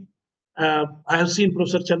me, I have seen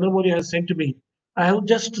Professor Chandramoli has sent me. I have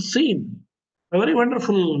just seen a very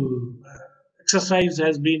wonderful exercise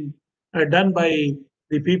has been done by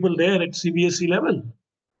the people there at CBSE level.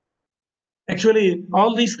 Actually,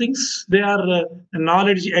 all these things, they are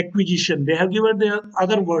knowledge acquisition. They have given their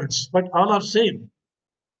other words, but all are same.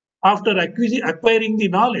 After acquiring the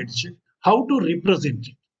knowledge, how to represent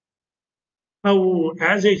it. Now,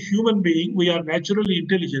 as a human being, we are naturally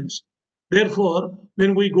intelligent. Therefore,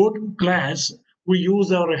 when we go to class, we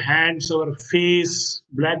use our hands, our face,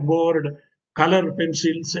 blackboard, color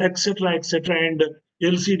pencils, etc., and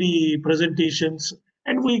LCD presentations,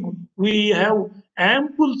 and we have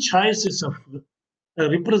ample choices of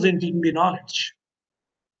representing the knowledge.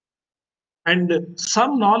 And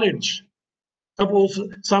some knowledge, suppose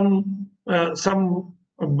some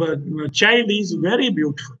child is very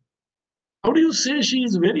beautiful. How do you say she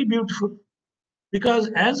is very beautiful? Because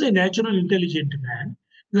as a natural intelligent man,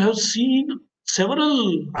 you have seen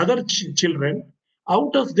several other children.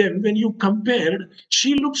 Out of them, when you compared,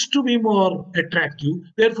 she looks to be more attractive.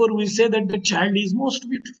 Therefore, we say that the child is most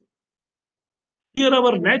beautiful. Here,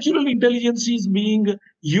 our natural intelligence is being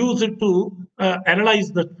used to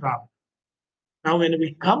analyze the problem. Now, when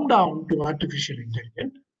we come down to artificial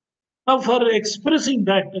intelligence, now for expressing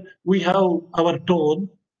that, we have our tone.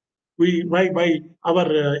 We by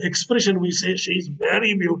our expression, we say she is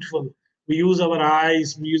very beautiful. We use our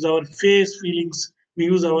eyes, we use our face feelings, we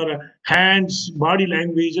use our hands, body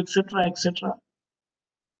language, etc., etc.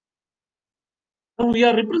 So we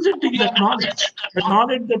are representing that knowledge. The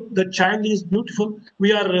knowledge that the child is beautiful.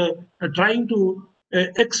 We are trying to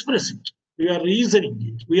express it. We are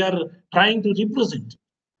reasoning it. We are trying to represent it.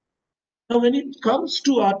 Now, when it comes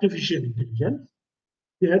to artificial intelligence,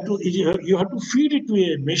 you have to feed it to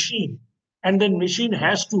a machine, and then machine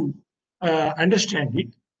has to understand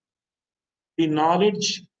it. The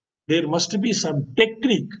knowledge, there must be some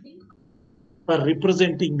technique for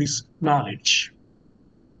representing this knowledge.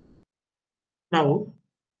 Now,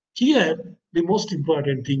 here the most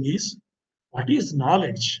important thing is what is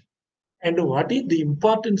knowledge and what is the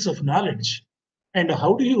importance of knowledge and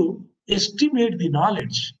how do you estimate the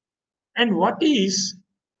knowledge and what is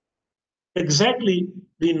exactly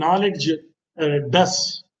the knowledge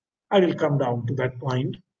does. I will come down to that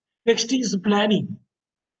point. Next is planning.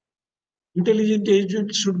 Intelligent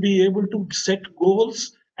agents should be able to set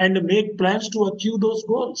goals and make plans to achieve those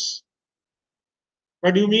goals.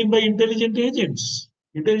 What do you mean by intelligent agents?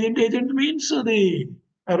 Intelligent agent means the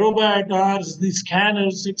robot or the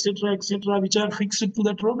scanners, etc., which are fixed to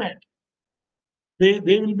that robot. They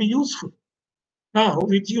will be useful. Now,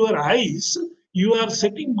 with your eyes, you are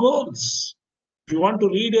setting goals. If you want to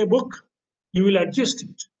read a book, you will adjust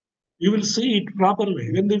it. You will see it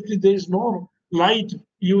properly. When there is no light,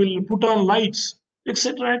 you will put on lights,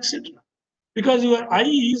 etc. Because your eye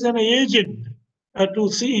is an agent to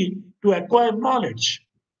see, to acquire knowledge.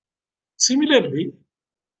 Similarly,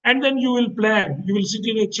 and then you will plan, you will sit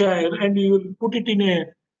in a chair and you will put it in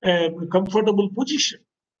a comfortable position.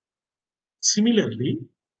 Similarly,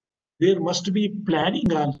 there must be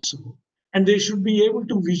planning also, and they should be able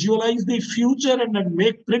to visualize the future and then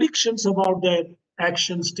make predictions about the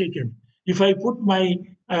actions taken. If I put my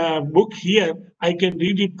book here, I can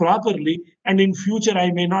read it properly, and in future I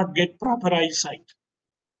may not get proper eyesight.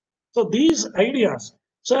 So these ideas,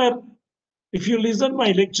 sir, if you listen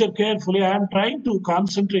my lecture carefully, I am trying to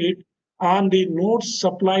concentrate on the notes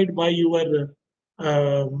supplied by your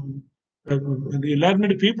the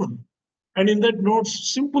learned people. And in that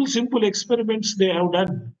notes, simple experiments they have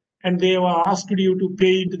done. And they have asked you to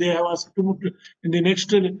paint, they have asked to, in the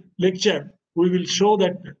next lecture, we will show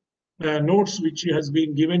that notes which has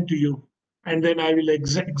been given to you. And then I will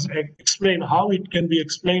explain how it can be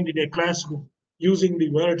explained in a classroom using the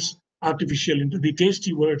words the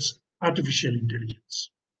tasty words artificial intelligence.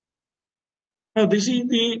 Now, this is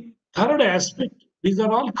the third aspect. These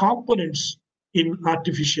are all components in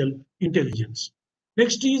artificial intelligence.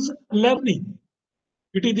 Next is learning.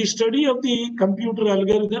 It is the study of the computer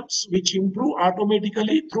algorithms which improve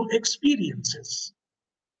automatically through experiences.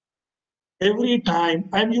 Every time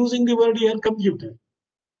I'm using the word here computer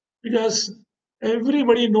because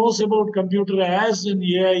everybody knows about computer as an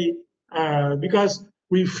AI because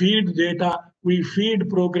we feed data, we feed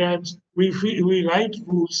programs, we write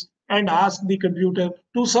rules and ask the computer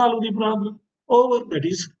to solve the problem. Over that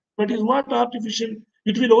is what artificial.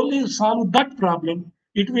 It will only solve that problem.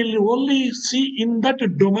 It will only see in that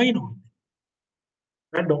domain only.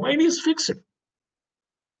 That domain is fixed.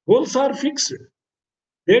 Goals are fixed.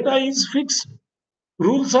 Data is fixed.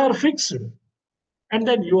 Rules are fixed. And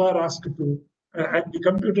then you are asked to, and the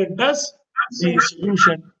computer does the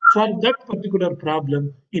solution for that particular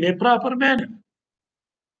problem in a proper manner.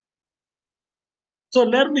 So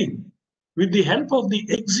learning with the help of the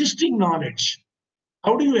existing knowledge,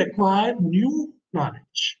 how do you acquire new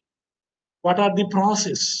knowledge? What are the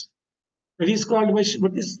process? That is called what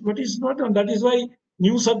is not, and that is why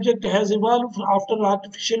new subject has evolved after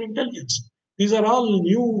artificial intelligence. These are all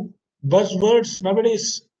new buzzwords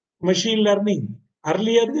nowadays. Machine learning.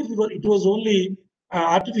 Earlier it was only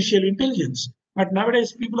artificial intelligence, but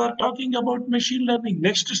nowadays people are talking about machine learning.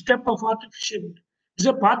 Next step of artificial is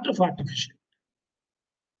a part of artificial.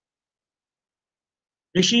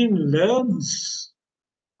 Machine learns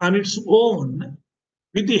on its own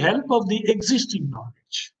with the help of the existing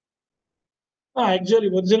knowledge. Actually,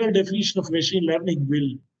 original definition of machine learning will,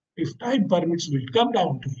 if time permits, will come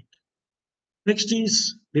down to it. Next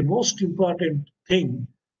is the most important thing,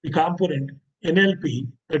 the component NLP,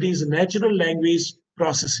 that is natural language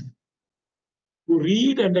processing. To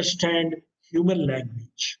read, understand human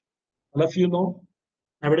language. All of you know,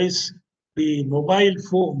 nowadays the mobile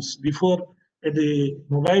phones, before the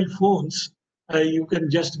mobile phones, you can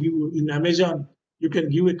just give in Amazon, you can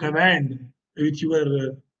give a command with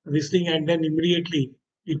your this thing, and then immediately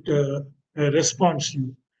it responds to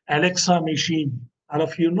you. Alexa machine, all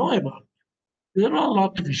of you know about. These are all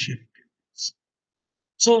artificial intelligence.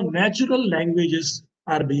 So natural languages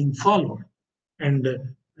are being followed, and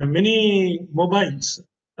many mobiles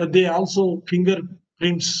they also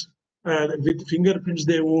fingerprints. With fingerprints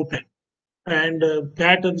they open, and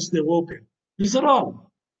patterns they open. These are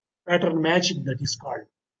all pattern matching that is called.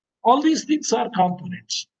 All these things are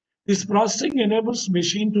components. This processing enables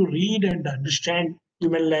machine to read and understand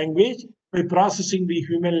human language by processing the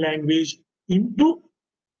human language into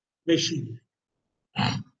machine.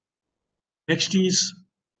 Next is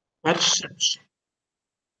perception.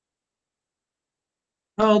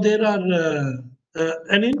 Now there are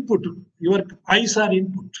an input. Your eyes are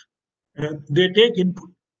input. They take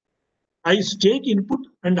input. Eyes take input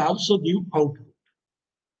and also give output.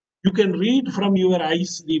 You can read from your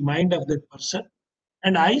eyes the mind of that person,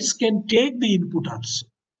 and eyes can take the input also.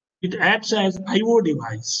 It acts as IO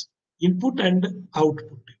device, input and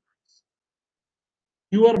output.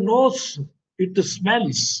 Your nose, it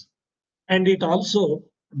smells and it also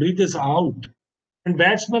breathes out, and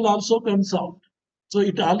bad smell also comes out. So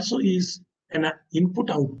it also is an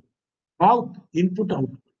input output, mouth input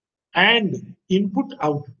output, and input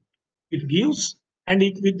output. It gives And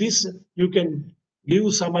with this, you can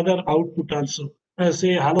give some other output also,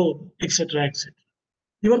 say hello, etc., etc.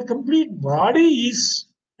 Your complete body is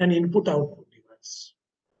an input-output device.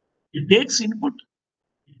 It takes input,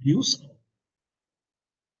 it gives output.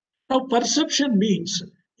 Now, perception means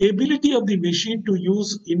ability of the machine to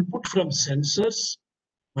use input from sensors,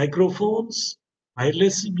 microphones,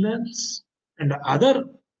 wireless signals, and other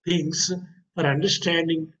things for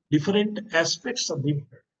understanding different aspects of the world.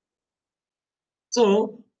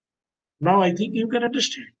 So now I think you can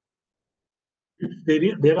understand.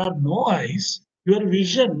 If there are no eyes, your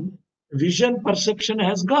vision perception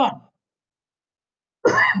has gone.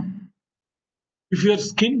 If your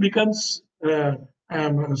skin becomes,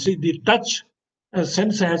 see, the touch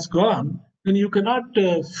sense has gone, then you cannot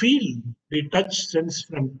feel the touch sense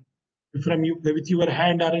from you with your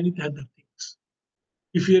hand or any other things.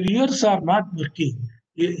 If your ears are not working,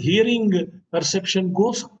 hearing perception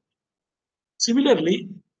goes on. Similarly,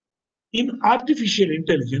 in artificial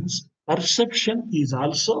intelligence, perception is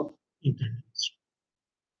also intelligence.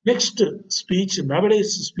 Next, speech.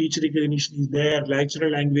 Nowadays, speech recognition is there,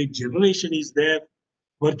 natural language generation is there,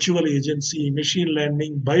 virtual agency, machine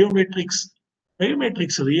learning, biometrics.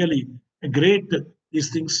 Biometrics really great,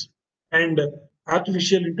 these things. And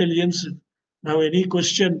artificial intelligence. Now, any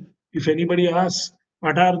question, if anybody asks,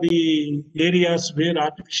 what are the areas where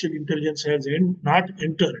artificial intelligence has not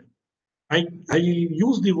entered? I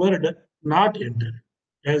use the word not entered,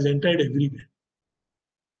 has entered everywhere.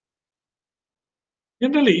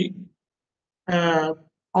 Generally, uh,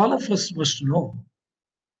 all of us must know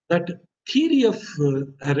that theory of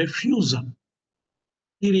refusal,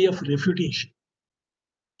 theory of refutation,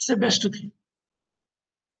 it's the best thing.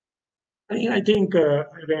 I think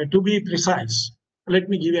to be precise, let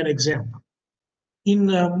me give you an example. In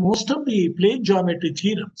most of the plane geometry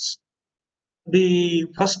theorems, the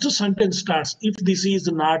first sentence starts, if this is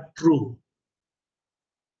not true.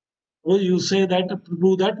 So you say that to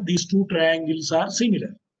prove that these two triangles are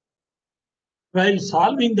similar. While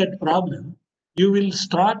solving that problem, you will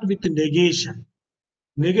start with negation,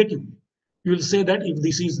 negative. You will say that if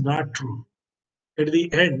this is not true, at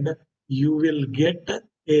the end, you will get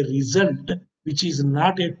a result which is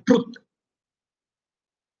not a truth.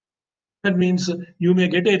 That means you may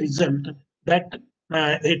get a result that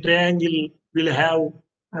a triangle will have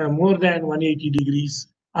more than 180 degrees,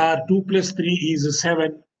 or 2 plus 3 is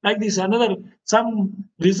 7. Like this, another some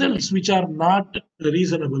results which are not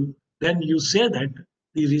reasonable. Then you say that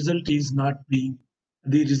the result is not the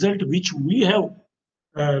result which we have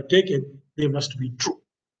taken. They must be true.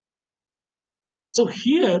 So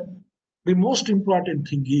here, the most important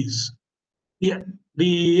thing is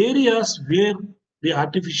the areas where the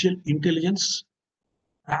artificial intelligence,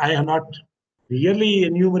 I have not really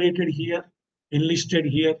enumerated here, enlisted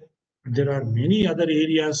here. There are many other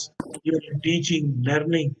areas, even in teaching,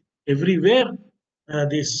 learning, everywhere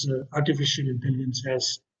this artificial intelligence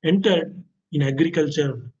has entered in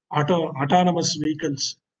agriculture, autonomous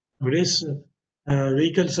vehicles. Nowadays,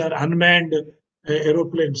 vehicles are unmanned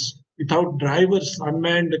aeroplanes without drivers,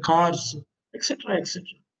 unmanned cars, etc., etc.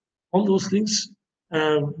 All those things.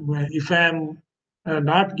 If I am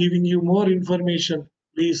not giving you more information,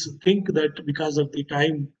 please think that because of the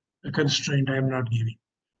time constraint, I am not giving.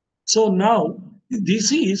 So now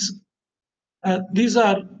these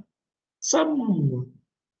are some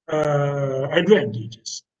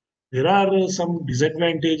advantages. There are some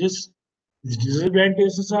disadvantages. These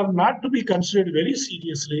disadvantages are not to be considered very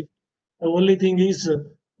seriously. The only thing is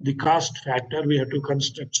the cost factor. We have to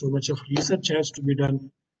construct so much of research has to be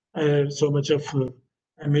done. So much of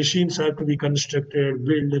machines have to be constructed,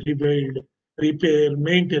 build, rebuild, repair,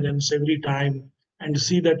 maintenance every time, and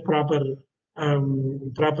see that proper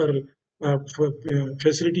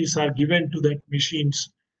facilities are given to that machines.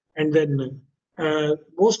 And then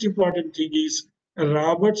most important thing is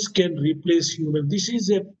robots can replace human. This is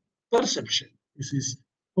a perception. This is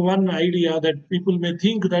one idea that people may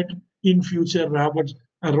think that in future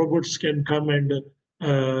robots can come and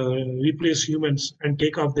replace humans and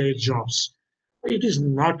take off their jobs. It is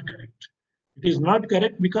not correct. It is not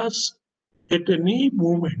correct because at any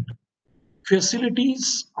moment,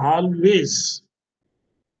 facilities always,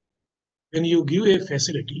 when you give a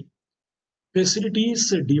facility, facilities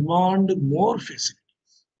demand more facilities.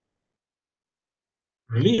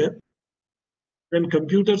 Earlier, when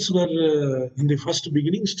computers were in the first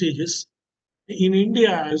beginning stages, in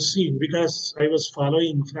India, I've seen, because I was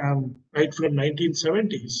following from right from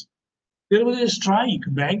 1970s, there was a strike.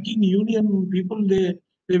 Banking union people, they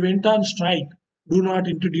went on strike. Do not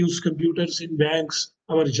introduce computers in banks.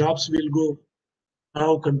 Our jobs will go.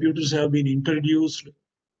 Now computers have been introduced.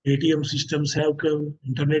 ATM systems have come,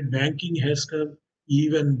 internet banking has come.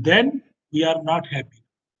 Even then, we are not happy.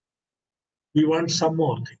 We want some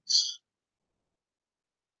more things.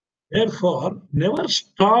 Therefore, never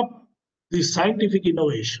stop the scientific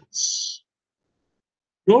innovations.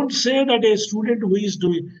 Don't say that a student who is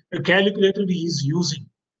doing a calculator he is using.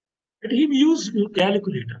 Let him use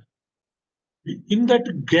calculator. In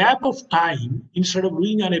that gap of time, instead of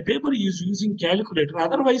doing on a paper, he is using calculator.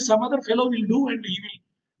 Otherwise, some other fellow will do and he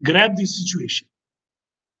will grab the situation.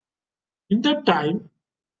 In that time,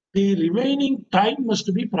 the remaining time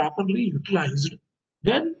must be properly utilized.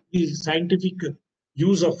 Then the scientific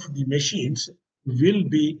use of the machines will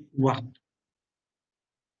be worked.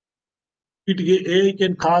 AI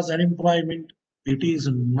can cause unemployment. It is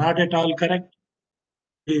not at all correct.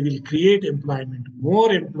 They will create employment,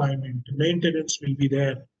 more employment, maintenance will be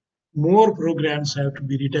there, more programs have to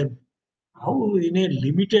be written. How in a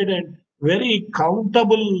limited and very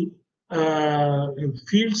countable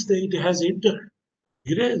fields that it has entered.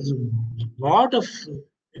 There is a lot of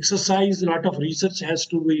exercise, a lot of research has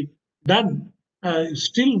to be done.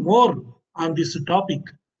 Still more on this topic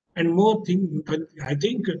and more thing. I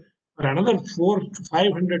think for another 400,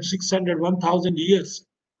 500, 600, 1,000 years,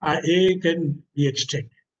 AI can be extended.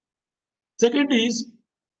 Second is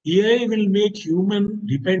AI will make human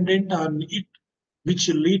dependent on it, which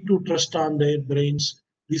will lead to trust on their brains.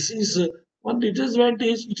 This is one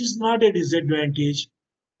disadvantage. It is not a disadvantage.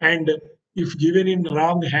 And if given in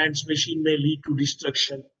wrong hands, machine may lead to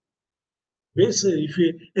destruction. Yes, if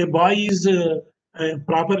a boy is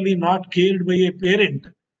properly not cared by a parent,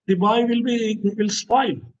 the boy will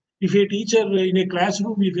spoil. If a teacher in a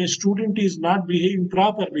classroom, if a student is not behaving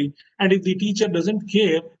properly, and if the teacher doesn't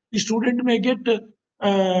care, the student may get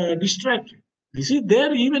distracted. This is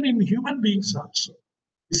there even in human beings also.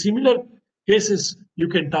 Similar cases you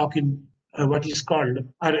can talk in what is called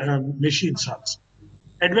machines also.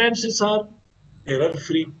 Advances are error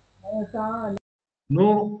free.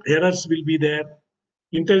 No errors will be there.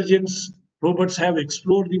 Intelligence robots have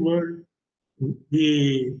explored the world.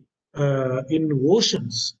 The in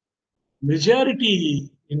oceans,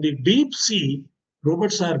 majority in the deep sea,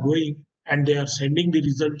 robots are going and they are sending the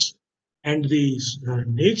results, and the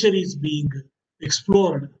nature is being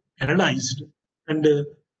explored, analyzed, and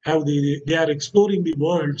they are exploring the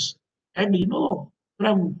worlds. And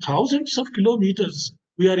from thousands of kilometers,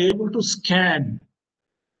 we are able to scan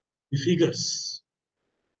the figures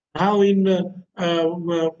now in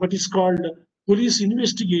what is called police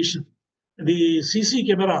investigation. The CC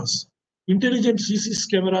cameras, intelligent CC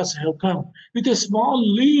cameras have come with a small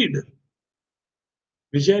lead.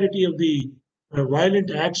 Majority of the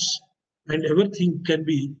violent acts and everything can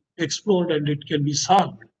be explored and it can be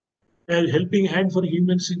solved. A helping hand for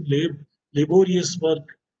humans in laborious work.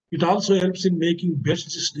 It also helps in making best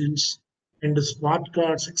decisions and the smart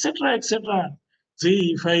cards, etc., etc.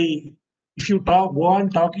 See, if you go on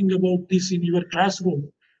talking about this in your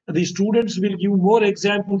classroom, the students will give more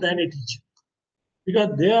example than a teacher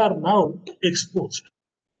because they are now exposed.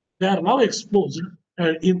 They are now exposed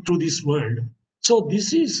into this world. So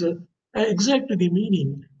this is exactly the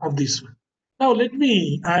meaning of this one. Now let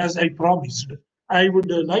me, as I promised, I would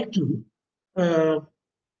like to uh,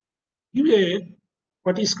 give a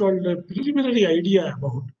what is called a preliminary idea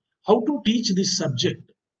about how to teach this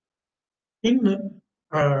subject in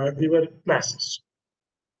your classes.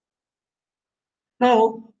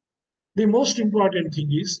 Now, the most important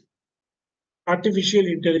thing is artificial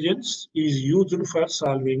intelligence is used for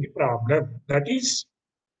solving a problem. That is,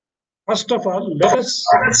 first of all, let us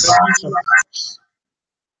convince ourselves.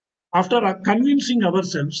 After convincing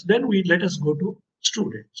ourselves, then we let us go to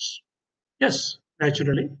students. Yes,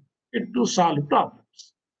 naturally, it to solve problems.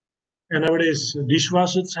 And nowadays,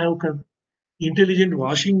 dishwashers have come, intelligent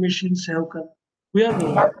washing machines have come. We are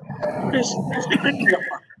nowadays depending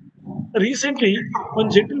upon. Recently, one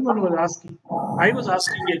gentleman was asking, I was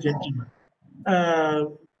asking a gentleman, uh,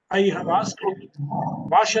 I have asked a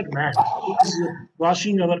washer man who is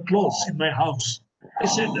washing our clothes in my house. I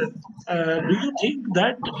said, do you think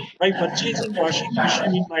that by purchasing washing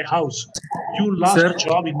machine in my house, you lost Sir,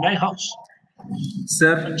 job in my house? A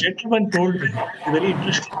sir, gentleman told me a very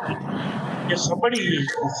interesting thing. Yes, somebody is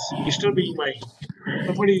disturbing my,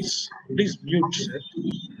 somebody is, please mute, sir.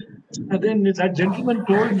 And then that gentleman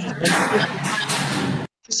told me one interesting thing.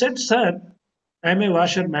 He said, sir, I'm a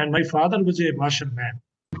washerman. My father was a washerman.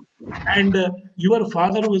 And your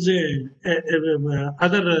father was a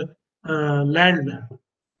other landman.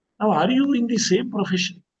 Now, are you in the same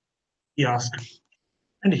profession? He asked.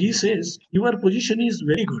 And he says, your position is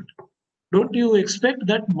very good. Don't you expect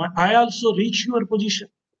that I also reach your position?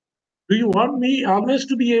 Do you want me always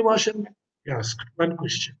to be a washerman? He asked one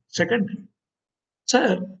question. Second,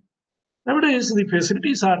 sir, nowadays the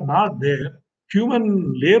facilities are not there.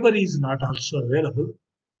 Human labor is not also available.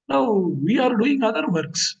 Now we are doing other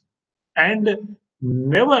works and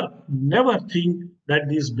never think that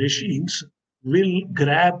these machines will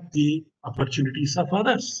grab the opportunities of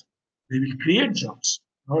others. They will create jobs,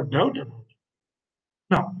 no doubt about it.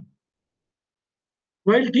 Now,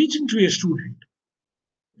 while teaching to a student,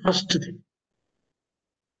 first thing,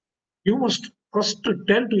 you must first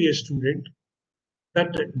tell to a student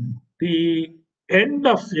that the end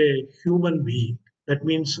of a human being, that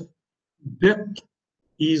means death,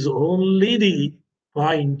 is only the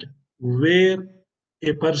point where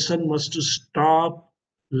a person must stop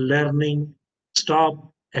learning,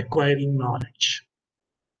 stop acquiring knowledge.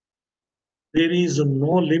 There is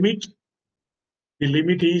no limit. The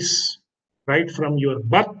limit is right from your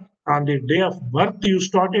birth. On the day of birth, you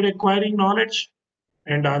started acquiring knowledge,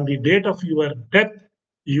 and on the date of your death,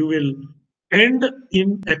 you will end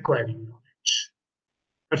in acquiring knowledge.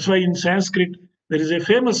 That's why in Sanskrit there is a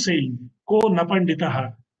famous saying, Ko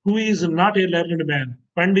napanditaha, who is not a learned man,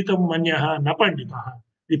 panditam manyaha napanditaha.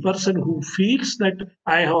 The person who feels that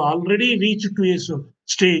I have already reached to a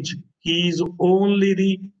stage, he is only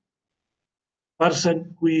the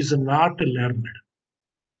person who is not learned.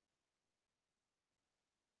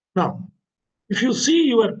 Now, if you see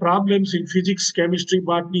your problems in physics, chemistry,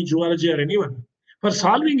 botany, zoology, or anyone, for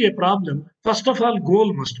solving a problem, first of all,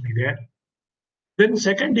 goal must be there. Then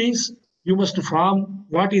second is you must form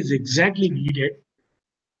what is exactly needed.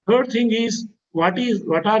 Third thing is what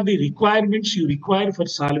are the requirements you require for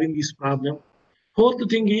solving this problem. Fourth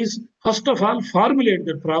thing is first of all formulate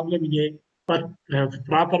the problem in a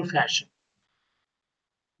proper fashion.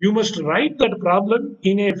 You must write that problem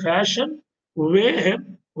in a fashion where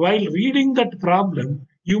while reading that problem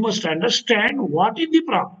you must understand what is the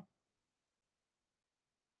problem.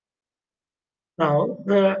 Now,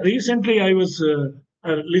 recently I was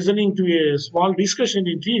listening to a small discussion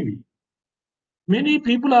in TV. Many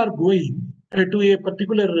people are going to a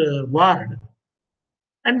particular ward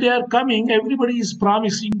and they are coming. Everybody is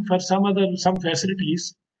promising for some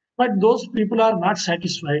facilities, but those people are not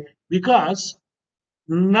satisfied because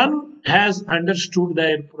none has understood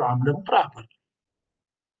their problem properly.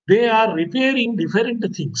 They are repairing different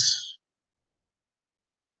things.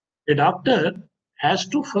 A doctor has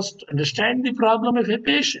to first understand the problem of a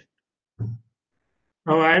patient.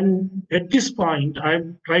 Now, I'm at this point,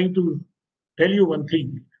 I'm trying to tell you one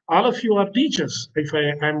thing. All of you are teachers, if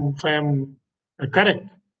I am correct.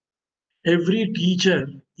 Every teacher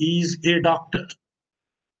is a doctor.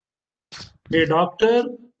 A doctor,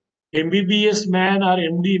 MBBS man or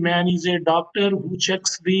MD man is a doctor who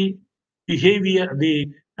checks the behavior,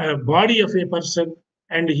 the body of a person,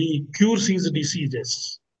 and he cures his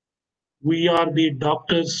diseases. We are the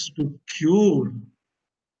doctors to cure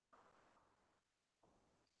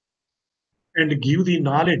and give the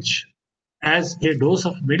knowledge as a dose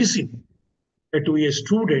of medicine to a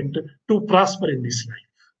student to prosper in this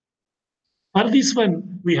life. For this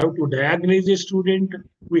one, we have to diagnose a student,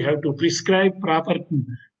 we have to prescribe proper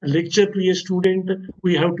lecture to a student,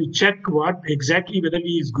 we have to check what exactly whether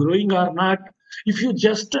he is growing or not. If you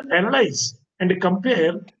just analyze and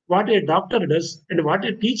compare what a doctor does and what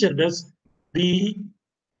a teacher does, the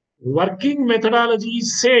working methodology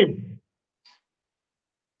is same.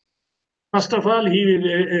 First of all,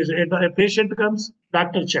 a patient comes,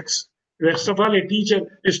 doctor checks. First of all,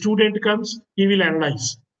 a student comes, he will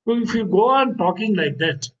analyze. So if you go on talking like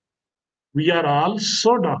that, we are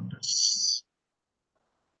also doctors.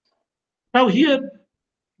 Now here,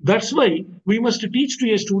 that's why we must teach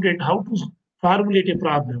to a student how to formulate a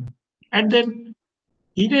problem. And then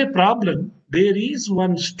in a problem, there is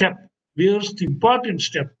one step, most important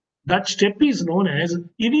step. That step is known as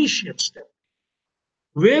initial step.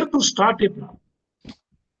 Where to start a problem?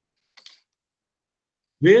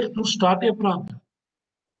 Where to start a problem?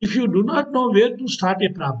 If you do not know where to start a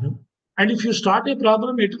problem, and if you start a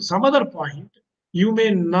problem at some other point, you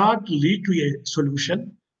may not lead to a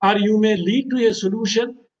solution, or you may lead to a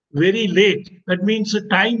solution very late. That means the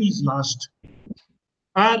time is lost.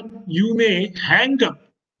 Or you may hang up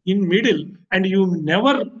in middle and you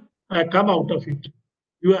never come out of it.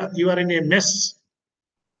 You are in a mess.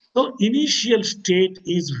 So initial state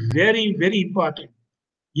is very important.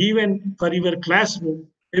 Even for your classroom,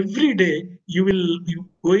 every day you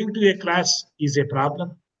going to a class is a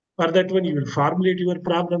problem. For that one, you will formulate your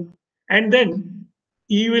problem, and then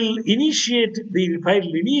you will initiate the while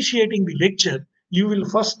initiating the lecture. You will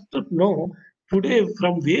first know today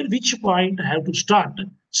from which point I have to start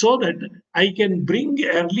so that I can bring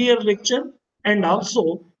earlier lecture and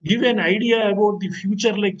also give an idea about the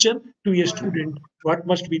future lecture to a student. What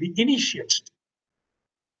must be the initial step?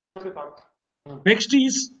 Next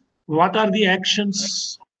is what are the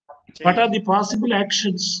actions? What are the possible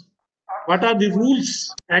actions? What are the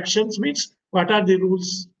rules? Actions means what are the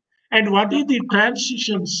rules? And what is the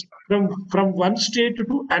transitions from one state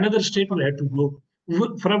to another state we have to go.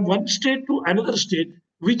 From one state to another state,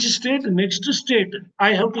 which state, next state,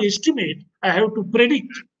 I have to estimate, I have to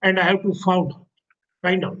predict, and I have to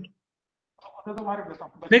find out.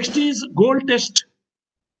 Next is goal test.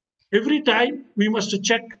 Every time we must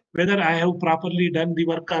check whether I have properly done the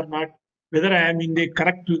work or not, whether I am in the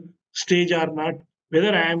correct stage or not,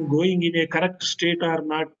 whether I am going in a correct state or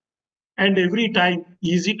not. And every time,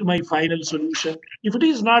 is it my final solution? If it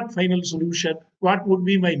is not final solution, what would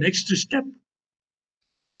be my next step?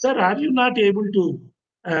 Sir, are you not able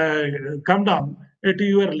to come down to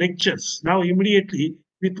your lectures now immediately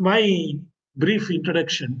with my brief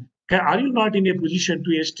introduction? Are you not in a position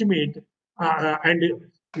to estimate and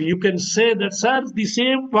you can say that, sir, the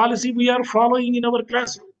same policy we are following in our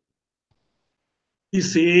classroom, the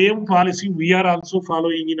same policy we are also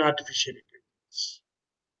following in artificial intelligence.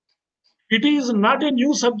 It is not a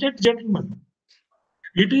new subject, gentlemen.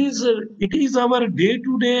 It is our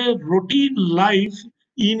day-to-day routine life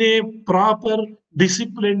in a proper,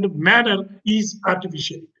 disciplined manner is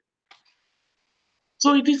artificial.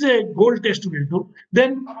 So it is a goal test we do.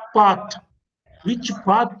 Then path, which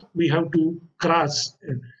path we have to cross,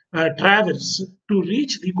 traverse to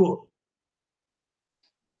reach the goal.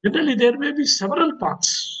 Generally, there may be several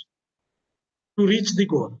paths to reach the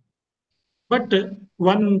goal. But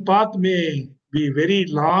one path may be very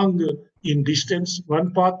long in distance,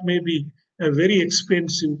 one path may be very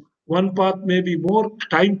expensive, one path may be more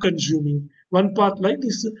time consuming, one path like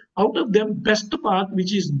this. Out of them, best path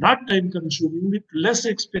which is not time consuming, with less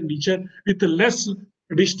expenditure, with less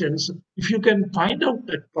distance, if you can find out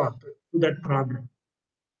that path to that problem,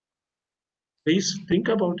 please think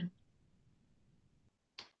about it.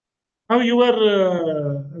 Now your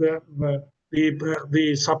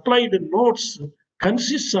the supplied notes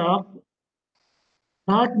consists of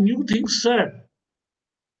not new things, sir.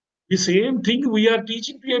 The same thing we are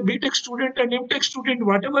teaching to a BTech student and MTech student.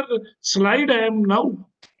 Whatever slide I am now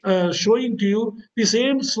showing to you, the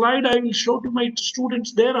same slide I will show to my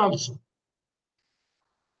students there also.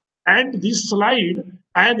 And this slide,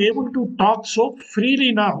 I am able to talk so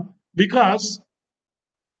freely now because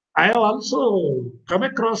I have also come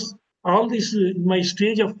across all this in my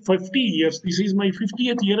stage of 50 years. This is my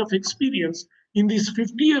 50th year of experience. In these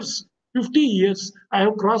 50 years, I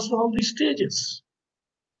have crossed all these stages.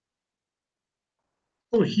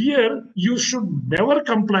 So here you should never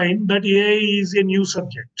complain that AI is a new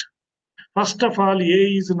subject. First of all,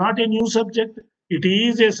 AI is not a new subject. It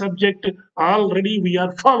is a subject already we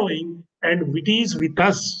are following and it is with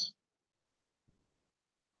us.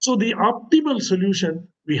 So the optimal solution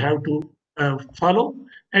we have to follow.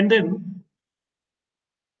 And then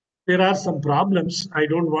there are some problems I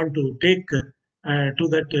don't want to take to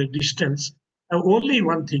that distance. Only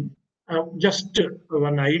one thing, just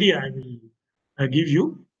one idea I will give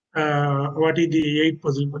you. What is the 8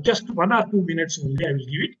 puzzle? Just 1 or 2 minutes only I will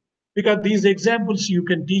give it because these examples you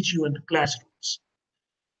can teach you in the classrooms.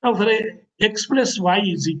 Now, for x plus y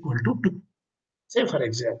is equal to 2. Say, for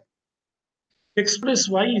example, x plus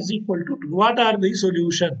y is equal to 2. What are the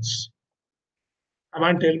solutions? Come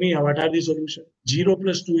on, tell me what are the solutions? 0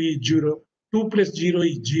 plus 2 is 0. 2 plus 0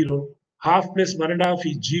 is 0. Half plus 1.5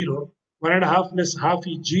 is 0. 1.5 plus half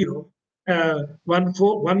is 0. 1/4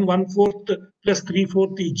 plus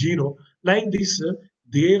 3/4 is 0. Like this,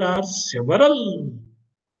 there are several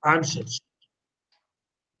answers.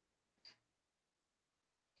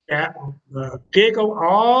 Take out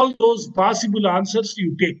all those possible answers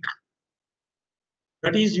you take.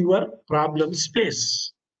 That is your problem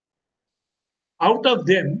space. Out of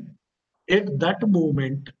them, at that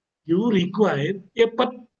moment, you require a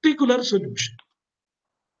particular solution.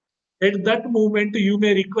 At that moment, you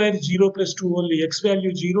may require 0 plus 2 only, x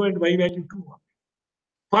value 0 and y value 2.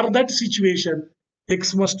 For that situation,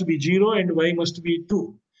 x must be 0 and y must be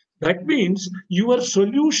 2. That means your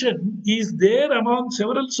solution is there among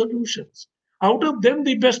several solutions. Out of them,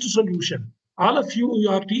 the best solution. All of you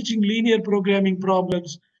are teaching linear programming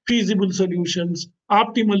problems, feasible solutions,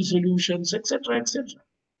 optimal solutions, etc., etc.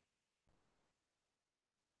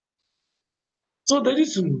 So there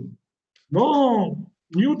is no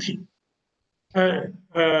new thing.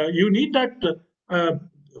 You need not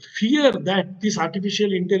fear that this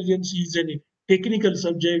artificial intelligence is a technical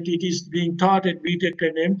subject. It is being taught at BTech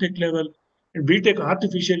and MTech level. And BTech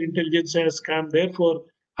artificial intelligence has come. Therefore,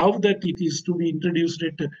 how that it is to be introduced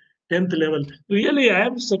at 10th level. Really, I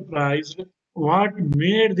am surprised what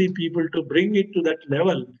made the people to bring it to that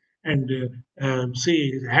level. And say,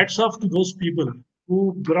 hats off to those people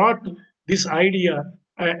who brought this idea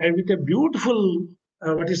with a beautiful,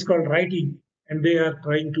 what is called writing, and they are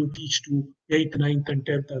trying to teach to 8th, 9th, and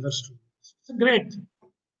 10th other students. It's great.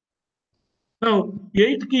 Now,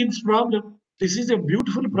 8 keys problem. This is a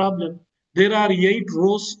beautiful problem. There are 8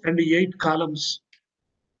 rows and 8 columns.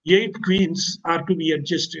 8 queens are to be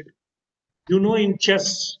adjusted. You know, in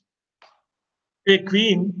chess, a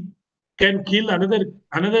queen can kill another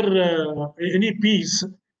any piece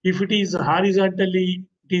if it is horizontally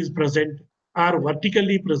it is present, or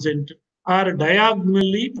vertically present, or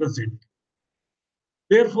diagonally present.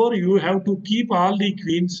 Therefore, you have to keep all the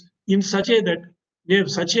queens in such a that they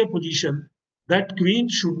have such a position that queen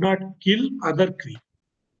should not kill other queen.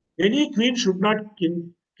 Any queen should not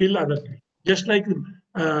kill other queen. Just like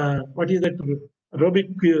what is that Rubik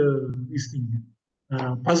this thing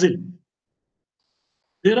puzzle.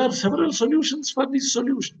 There are several solutions for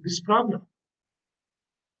this problem.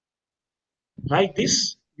 Like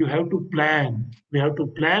this, you have to plan. We have to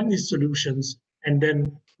plan these solutions, and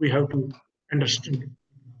then we have to understand it.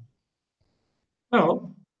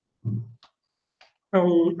 Now,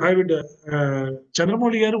 I would,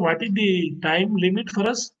 Chandramouli here, what is the time limit for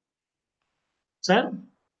us, sir?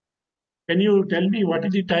 Can you tell me what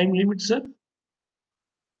is the time limit, sir?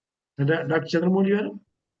 Dr. Chandramouli here?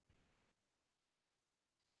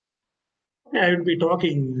 Okay, I will be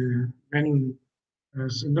talking when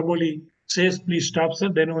Chandramouli says, please stop, sir,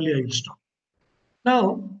 then only I will stop.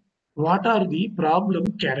 Now, what are the problem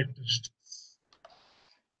characteristics?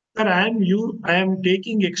 Sir, I am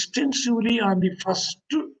taking extensively on the first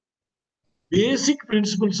basic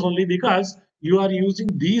principles only, because you are using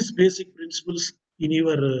these basic principles in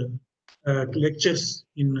your lectures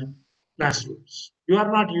in classrooms. You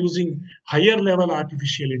are not using higher level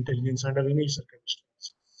artificial intelligence under any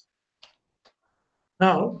circumstances.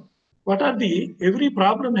 Now, what are every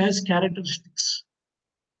problem has characteristics.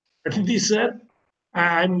 Atithi sir,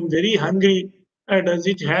 I'm very hungry. Does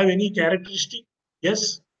it have any characteristic?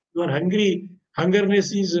 Yes, you are hungry.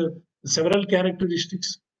 Hungerness is several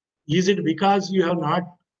characteristics. Is it because you have not,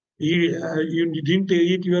 you didn't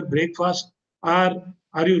eat your breakfast, or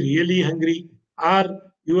are you really hungry, or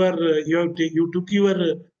you took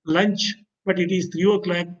your lunch, but it is 3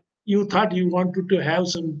 o'clock. You thought you wanted to have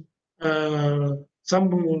some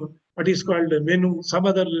what is called a menu, some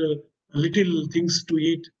other little things to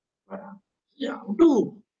eat. Yeah,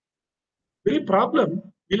 do very problem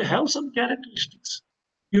will have some characteristics.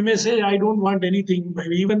 You may say, I don't want anything, but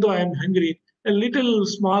even though I am hungry, a little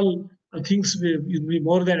small things will be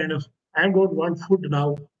more than enough. I don't want food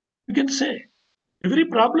now. You can say every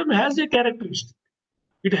problem has a characteristic.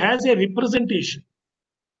 It has a representation.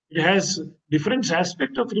 It has different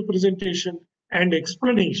aspect of representation and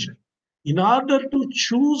explanation. In order to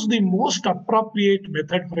choose the most appropriate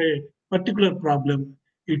method for a particular problem,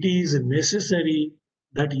 it is necessary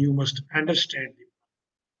that you must understand it.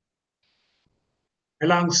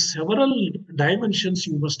 Along several dimensions,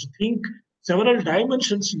 you must think, several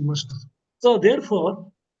dimensions you must. So,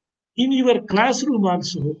 therefore, in your classroom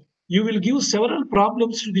also, you will give several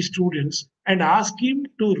problems to the students and ask him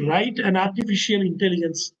to write an artificial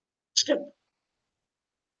intelligence step.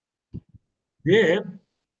 There,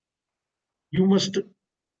 you must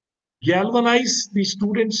galvanize the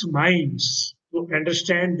students' minds to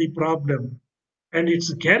understand the problem and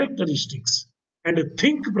its characteristics and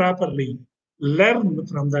think properly, learn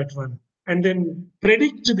from that one, and then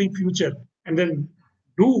predict the future and then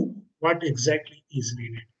do what exactly is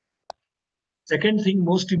needed. Second thing,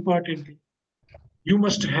 most importantly, you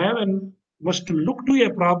must have and must look to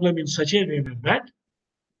a problem in such a way that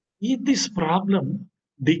is this problem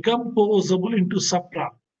decomposable into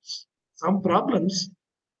sub-problems. Some problems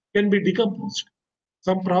can be decomposed.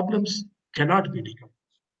 Some problems cannot be decomposed.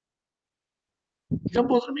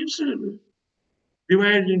 Decomposed means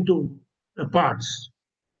divided into parts.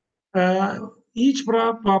 Each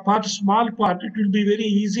part, small part, it will be very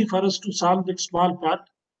easy for us to solve that small part.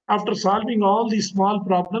 After solving all these small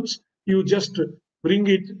problems, you just bring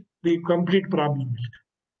it the complete problem.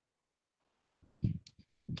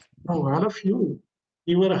 Now, all of you,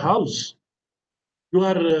 your house, you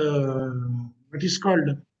are what is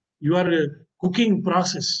called your cooking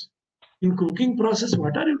process. In cooking process,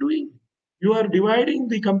 what are you doing? You are dividing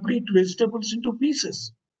the complete vegetables into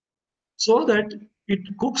pieces so that it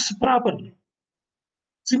cooks properly.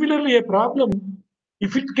 Similarly, a problem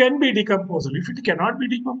If it can be decomposable, if it cannot be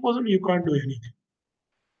decomposable, you can't do anything.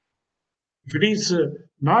 If it is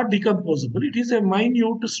not decomposable, it is a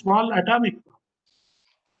minute, small atomic.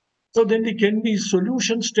 So then the can be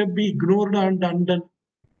solution step be ignored and undone.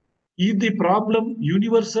 Is the problem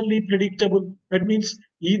universally predictable? That means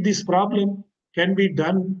if this problem can be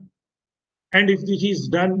done, and if it is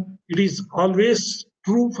done, it is always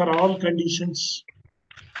true for all conditions.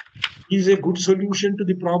 Is a good solution to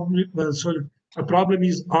the problem. So a problem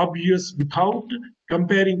is obvious without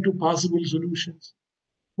comparing to possible solutions.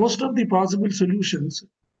 Most of the possible solutions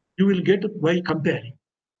you will get by comparing.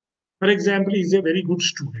 For example, he is a very good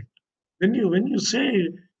student. When you say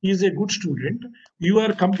he is a good student, you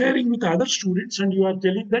are comparing with other students and you are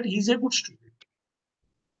telling that he is a good student.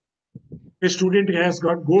 A student has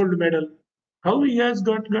got gold medal. How he has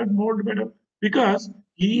got gold medal? Because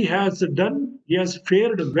he has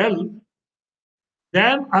fared well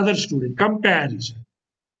than other student. Comparison.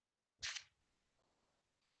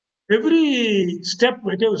 Every step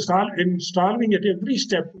in solving at every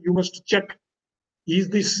step, you must check: is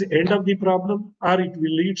this end of the problem or it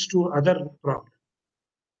will leads to other problem?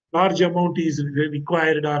 Large amount is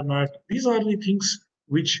required or not? These are the things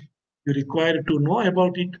which you require to know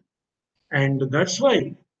about it, and that's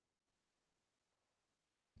why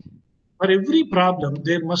for every problem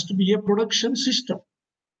there must be a production system.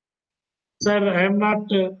 Sir, I am not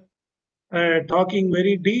talking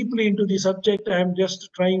very deeply into the subject. I am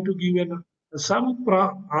just trying to give some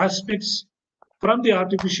aspects from the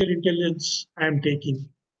artificial intelligence I am taking,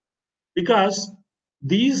 because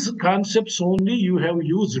these concepts only you have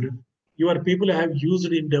used, your people have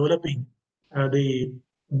used in developing the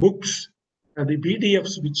books, the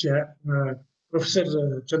PDFs which Professor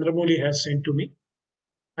Chandramouli has sent to me.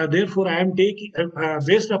 Therefore, I am taking,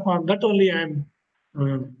 based upon that only, I am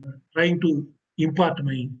uh, trying to impart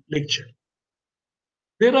my lecture.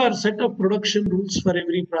 There are set of production rules for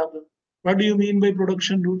every problem. What do you mean by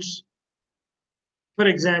production rules? For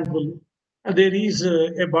example, there is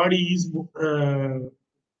a body is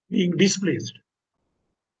being displaced.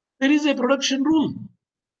 There is a production rule.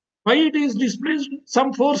 Why it is displaced?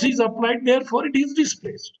 Some force is applied, therefore it is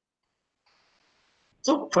displaced.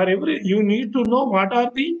 So for every, you need to know what are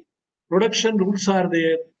the production rules are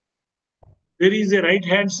there. There is a right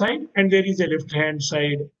hand side and there is a left hand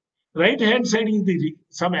side. Right hand side is the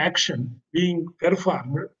some action being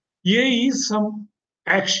performed. A is some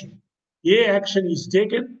action. A action is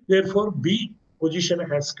taken, therefore B position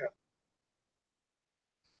has come.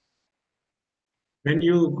 When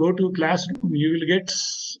you go to classroom, you will get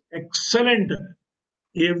excellent.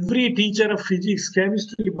 Every teacher of physics,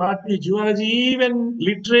 chemistry, botany, zoology, even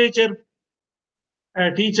literature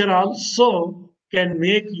teacher also can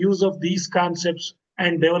make use of these concepts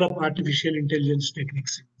and develop artificial intelligence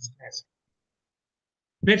techniques in this class.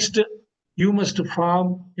 Next, you must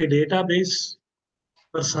form a database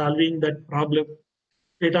for solving that problem.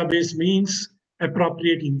 Database means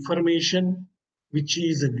appropriate information which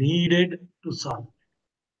is needed to solve.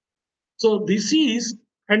 So this is,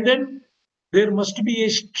 and then there must be a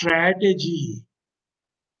strategy.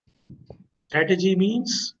 Strategy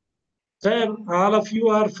means, sir, all of you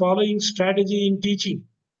are following strategy in teaching.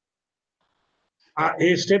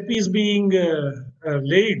 A step is being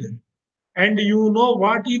laid, and you know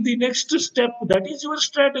what is the next step. That is your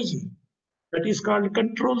strategy. That is called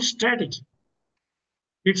control strategy.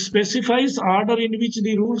 It specifies order in which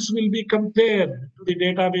the rules will be compared to the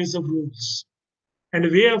database of rules and a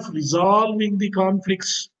way of resolving the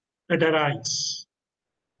conflicts that arise.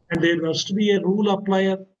 And there must be a rule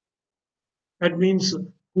applier. That means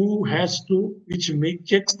who has to,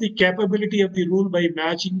 checks the capability of the rule by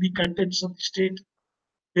matching the contents of the state.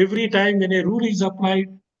 Every time when a rule is applied,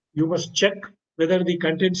 you must check whether the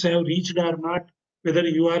contents have reached or not, whether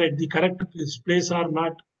you are at the correct place or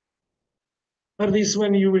not. For this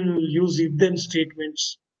one, you will use if-then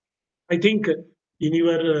statements. I think in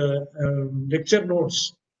your lecture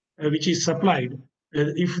notes, which is supplied,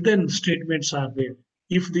 if-then statements are there.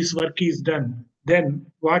 If this work is done, then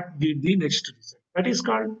what be the next result? That is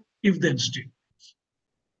called if-then statement.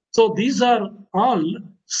 So these are all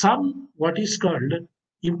some what is called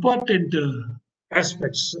important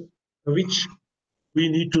aspects which we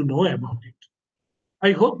need to know about it.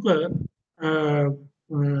 I hope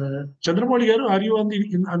Chandramoli garu, are you on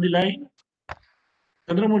the line?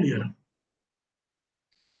 Chandramoli garu.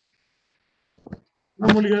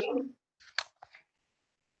 Chandramoli garu,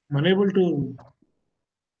 I'm unable to.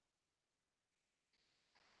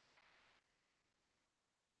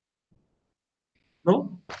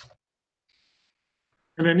 No?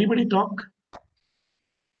 Can anybody talk?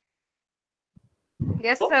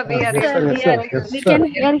 Yes, sir. We are Sir, able we to are, hear you.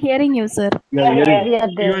 we are hearing you, sir. You are hearing. We are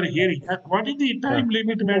You there. are hearing. What is the time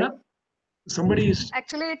limit, madam? Somebody is.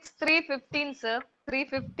 Actually, it's 3:15, sir.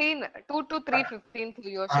 3:15, 2 to 3:15 to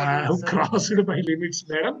your I schedule, have sir. crossed my limits,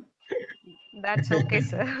 madam. That's okay,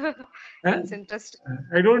 sir. Huh? It's interesting.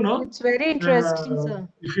 I don't know. It's very interesting, sir.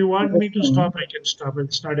 If you want me to stop, I can stop.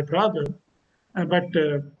 It's not a problem. But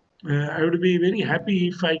I would be very happy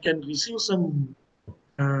if I can receive some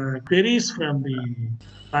queries from the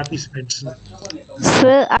participants.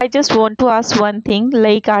 Sir, I just want to ask one thing,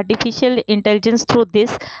 like artificial intelligence through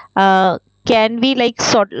this, can we like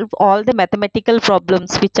solve all the mathematical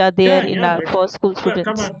problems which are there in our Madam. for school Come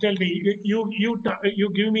students? on, tell me. You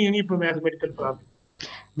give me any mathematical problem.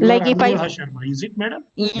 You Like are if I, Anuradha Sharma, is it, madam?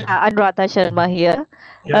 yeah, Anuradha Sharma here.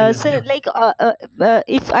 Yeah. Sir, like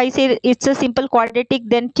if I say it's a simple quadratic,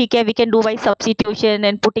 then TK we can do by substitution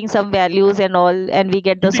and putting some values and all, and we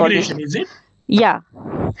get the Integration, solution. is it? Yeah.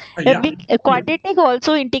 Yeah. Quadratic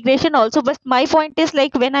also, integration also, but my point is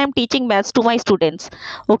like when I'm teaching maths to my students,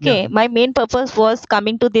 okay, Yeah. my main purpose was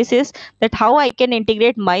coming to this is that how I can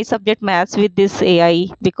integrate my subject maths with this AI,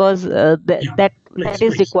 because Yeah. that Please.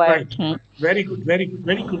 is required. Right. Very good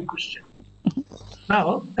question.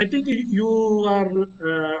 Now, I think you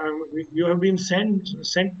have been sent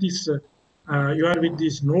this. You are with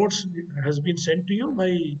these notes has been sent to you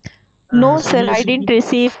by No, sir, senior I didn't citizen.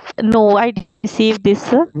 receive. No, I didn't receive this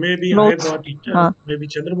Maybe I notes. got it. Maybe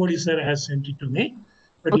Chandramodi sir has sent it to me,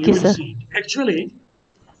 but you Okay, will sir. see it. Actually,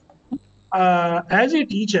 as a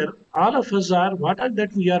teacher, all of us are. What are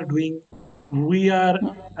that we are doing? We are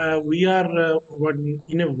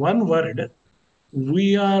in a one word.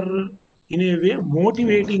 We are in a way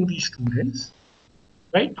motivating the students,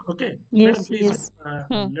 right? Okay, madam, Yes, please yes.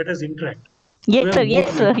 let us interact. Yes, We are sir.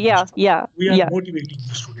 Yes, sir. motivating the Yeah, students. yeah, We are yeah. motivating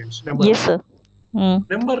the students. Number Yes, one. sir.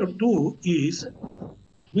 Number two is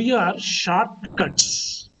we are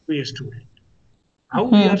shortcuts to a student. How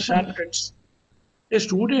we are shortcuts? A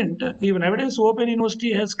student, even nowadays, Open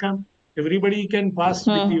University has come. Everybody can pass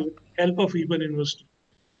with the help of Open University.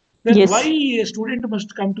 Then why Yes. a student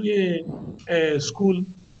must come to a school?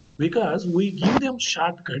 Because we give them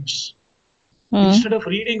shortcuts. Instead of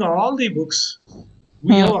reading all the books,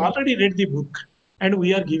 we have already read the book and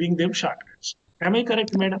we are giving them shortcuts. Am I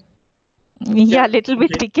correct, madam? Yeah, little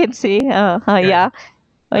bit Okay. we can say. Yeah. Yeah.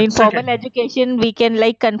 In formal Second, education, we can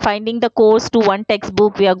like confining the course to one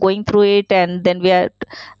textbook. We are going through it, and then we are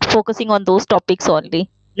focusing on those topics only.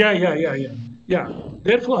 yeah.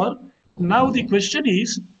 Therefore, now the question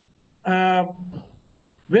is, uh,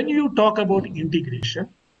 when you talk about integration,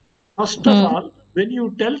 first of all, when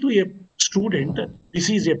you tell to a student, this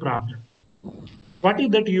is a problem, what is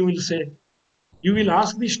that you will say? You will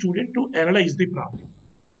ask the student to analyze the problem.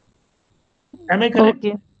 Am I correct?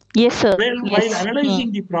 Okay. Yes, sir. Well, while Yes.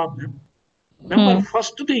 analyzing the problem, number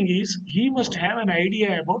first thing is he must have an idea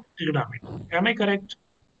about trigonometry. Am I correct?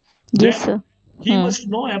 Yes, Then sir. he must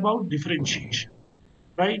know about differentiation,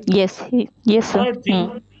 right? Yes. Yes, sir. Third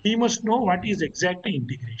thing, he must know what is exactly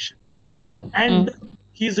integration. And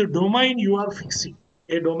his domain you are fixing.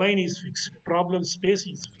 A domain is fixed, problem space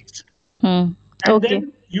is fixed. And Okay.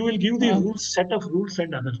 then you will give the rules, set of rules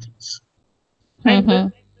and other things.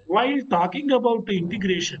 And while talking about the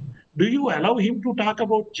integration, do you allow him to talk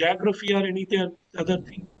about geography or any other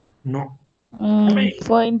thing? No. I mean,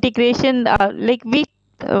 For integration, like we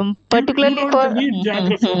you particularly don't for need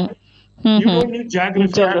geography. You don't need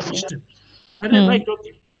geography or geography. distance. And then, right,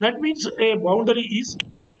 okay. That means a boundary is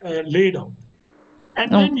laid out. And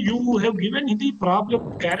then you have given in the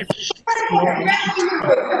problem characteristics. You have given each in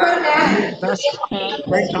your classes.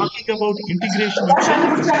 While talking about integration itself,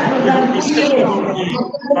 you have discussed about the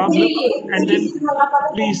problem. And then,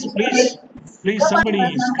 please, somebody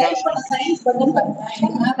is cross talking.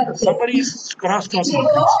 Somebody is cross talking, please.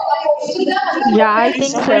 Yeah, I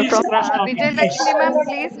Please, think so. somebody is From cross talking, Vijay please. Lakshmi ma'am,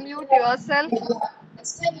 please mute yourself.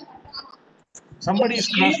 Somebody is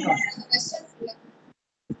cross talking.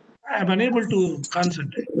 I am unable to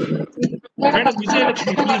concentrate. Madam Vijay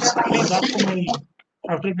Lakshmi, please,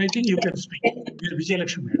 after my thing, you can speak. Vijay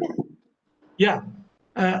Lakshmi, madam. Yeah.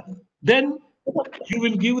 Then you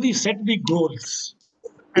will give the set the goals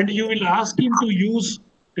and you will ask him to use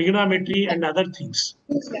trigonometry and other things.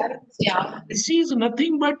 This is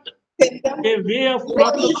nothing but a way of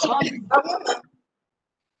problem solving.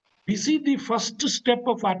 This is the first step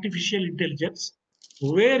of artificial intelligence,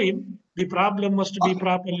 wherein the problem must be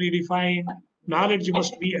properly defined, knowledge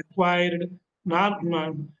must be acquired,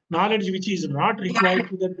 knowledge which is not required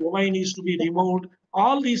to the domain is to be removed.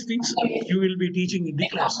 All these things you will be teaching in the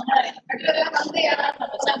class.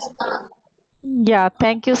 Yeah,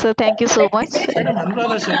 thank you, sir. Thank you so much. Madam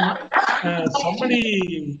Anuradha Sharma,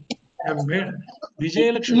 somebody,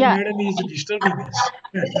 Vijay Lakshmi Yeah, Madam is disturbing us.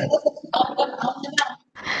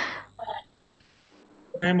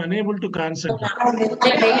 I am unable to concentrate.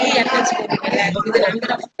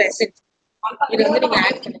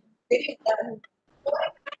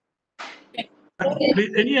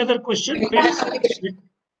 Please, any other question, please?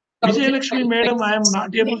 Vijay Lakshmi Madam, I am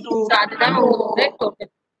not able to.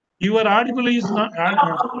 Your audible is not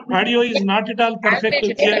audio is not at all perfect,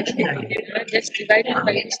 Vijay Lakshmi Madam.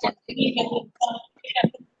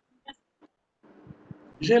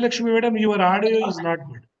 Vijay Lakshmi Madam, your audio is not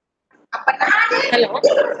good.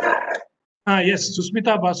 Yes,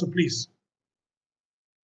 Susmita Basu, please.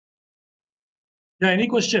 Yeah, any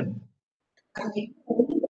question?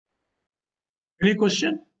 Any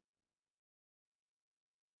question?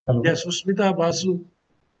 Hello. Yes, Susmita Basu.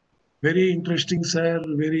 Very interesting, sir.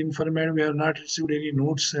 Very informative. We have not received any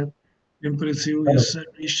notes, sir. Impressive. Hello. Yes, sir.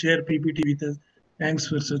 Please share PPT with us. Thanks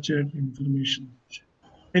for such information.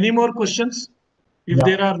 Any more questions? If Yeah.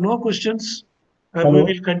 there are no questions, we Hello.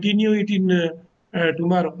 will continue it in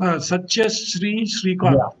tomorrow. Satya Sri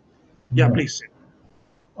Srikant. Yeah. Yeah, Yeah. please.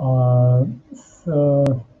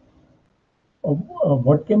 So,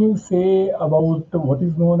 what can you say about what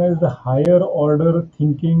is known as the higher order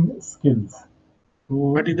thinking skills? So,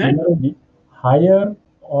 What is that? generally, higher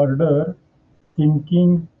order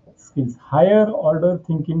thinking skills. Higher order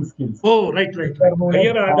thinking skills. Oh, right. Which are known as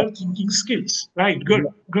Higher order thinking skills. Right. Good.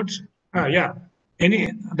 Yeah. Good. Yeah.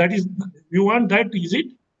 Any that is you want that? Is it?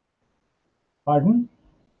 Pardon?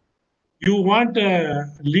 You want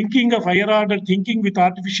linking of higher order thinking with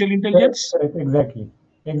artificial intelligence? Correct. Exactly.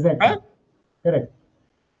 Exactly. Huh? Correct.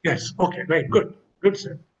 Yes. Okay. Right. Good. Good,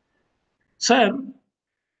 sir. Sir,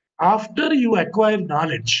 after you acquire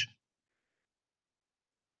knowledge,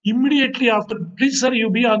 immediately after, please, sir,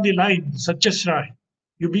 you be on the line. Satyasrai,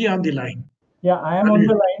 you be on the line. Yeah, I am on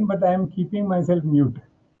the line, but I am keeping myself mute.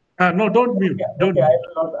 No, don't mute. Don't Okay, I mute.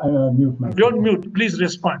 will not mute myself. Don't mute. Please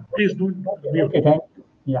respond. Please don't mute. Okay, thank you.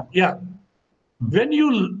 Yeah. Yeah. When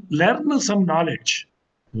you learn some knowledge,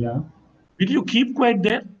 Yeah. will you keep quiet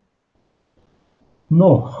there?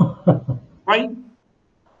 No. Why?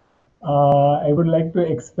 I would like to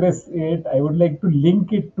express it. I would like to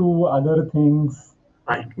link it to other things.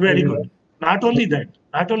 Right. Very good. Not only that.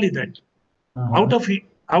 Uh-huh.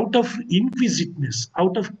 Out of inquisitiveness,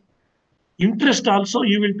 out of interest also,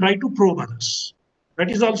 you will try to probe others. That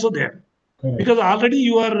is also there. Correct. Because already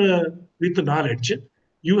you are with knowledge,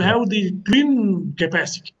 you have the twin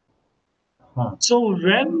capacity. Huh. So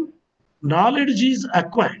when knowledge is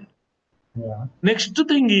acquired, Yeah. next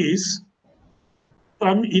thing is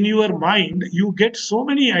from in your mind, you get so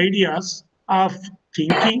many ideas of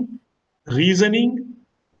thinking, reasoning,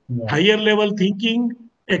 Yeah. higher level thinking,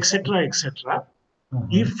 etc. etc. Uh-huh.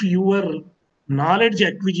 If your knowledge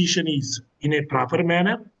acquisition is in a proper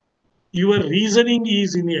manner, your reasoning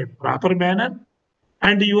is in a proper manner,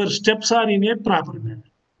 and your steps are in a proper manner.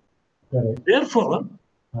 Correct. Therefore,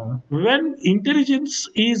 when intelligence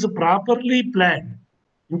is properly planned,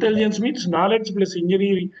 intelligence means knowledge plus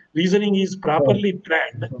engineering, reasoning is properly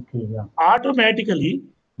planned, Okay. Yeah. automatically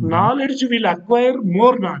knowledge will acquire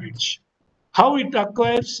more knowledge. How it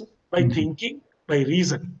acquires? By thinking, by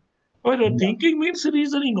reasoning. Well, thinking means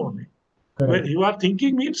reasoning only. When Correct. you are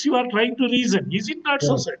thinking means you are trying to reason. Is it not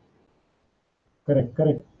so, sir? Correct.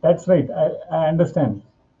 Correct. That's right. I understand.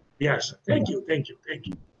 Yes. Thank you.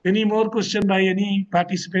 Any more question by any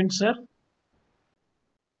participant, sir?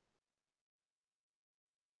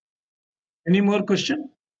 Any more question?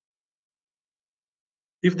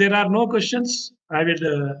 If there are no questions, I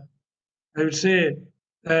will say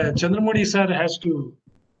Chandramodi sir has to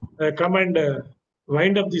come and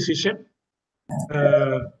wind up the session.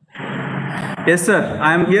 Yes, sir.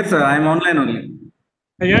 I am here, sir. I am online only.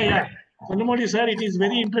 Yeah. Chandramodi sir, it is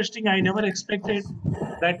very interesting. I never expected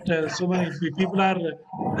that so many people are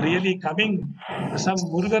really coming. Some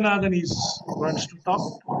Muruganathan wants to talk.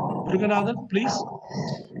 Muruganathan, please.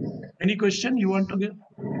 Any question you want to give?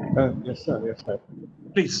 Yes, sir.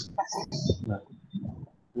 Please.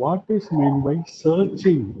 What is meant by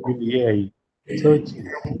searching in AI? Searching.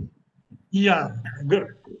 Yeah, good.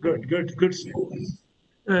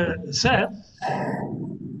 Sir,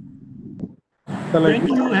 when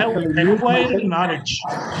you have Shall I mute acquired myself? knowledge,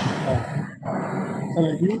 Shall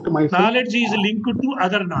I mute myself? knowledge is linked to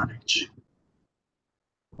other knowledge.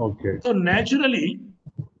 Okay. So naturally,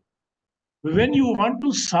 when you want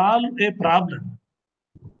to solve a problem,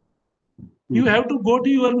 you have to go to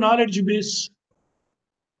your knowledge base.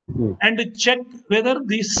 and check whether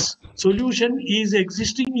this solution is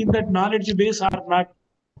existing in that knowledge base or not.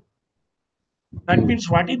 That means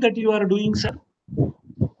what is that you are doing, sir?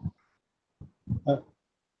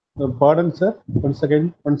 Pardon, sir. Once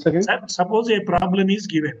again. Sir, suppose a problem is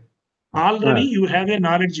given. Already you have a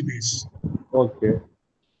knowledge base. Okay.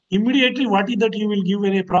 Immediately, what is that you will give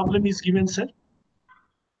when a problem is given, sir?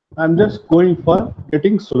 I'm just going for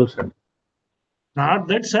getting solution. Not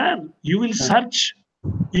that, sir. You will search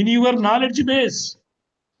in your knowledge base.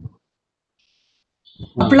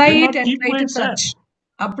 Apply Do it not and keep try to quiet, sir. search.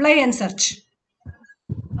 Apply and search.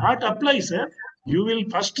 Not apply, sir. You will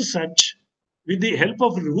first search with the help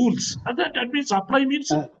of rules. And that means apply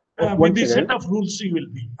means with once the set again, of rules you will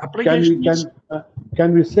be. Application means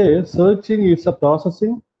can we say searching is a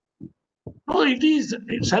processing? no. It is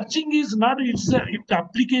searching is not. It's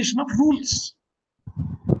application of rules.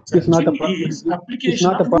 It's not a Searching is it's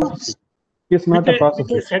application not a of rules. processing. It's not a With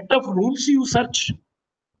processing. a set of rules you search,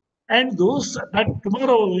 and those that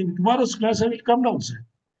tomorrow in tomorrow's class I will come down, sir.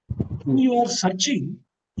 When you are searching,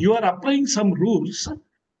 you are applying some rules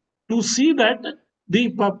to see that the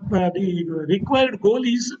required goal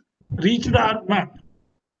is reached or not.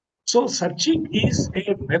 So searching is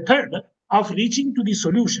a method of reaching to the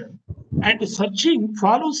solution, and searching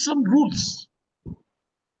follows some rules.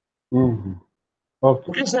 Mm-hmm.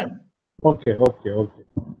 Okay. Okay, sir. Okay.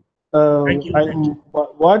 Thank you.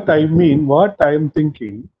 What I am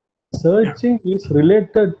thinking, searching is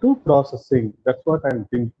related to processing. That's what I'm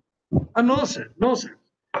thinking. No, sir. No, sir.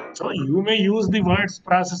 So you may use the words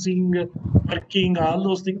processing, working, all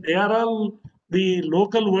those things. They are all the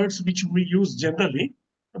local words which we use generally.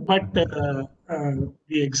 But the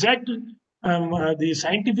exact, the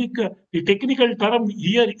scientific, the technical term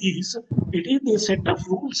here is, it is a set of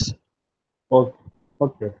rules.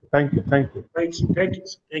 Okay. Thank you. Right. Thank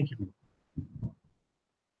you.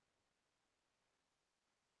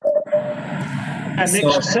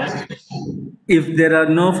 Next, sir. If there are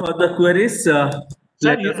no further queries, Sir,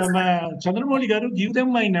 Chandramouli Garu, give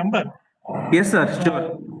them my number. Yes, sir.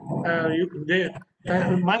 Sure.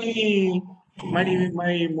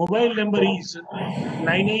 My mobile number is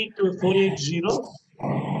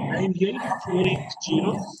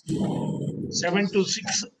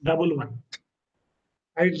 9848072611.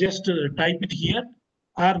 I just type it here,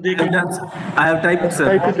 or they can. I have typed,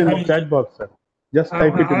 sir. Type it in the chat box, sir. Just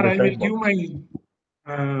type it in the I will chat give box.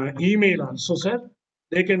 my email also, sir.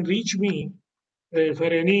 They can reach me for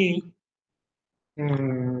any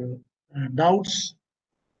doubts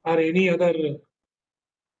or any other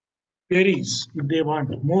queries if they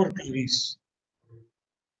want more queries.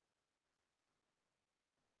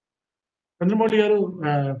 Chandramouli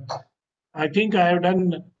Garu, I think I have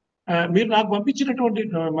done. మీరు నాకు పంపించినటువంటి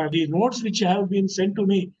the notes which have been sent to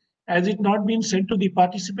me, has it not been sent to the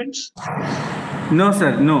participants? No,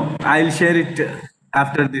 sir. No. I'll share it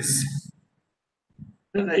after this.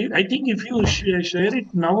 I think if you share it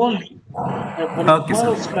now only, for Okay,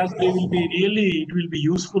 tomorrow's sir. class, it will be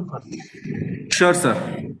useful for me. Sure, sir.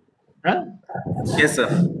 Huh? Yes, sir.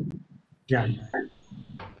 Yeah.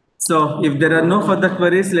 So, if there are no further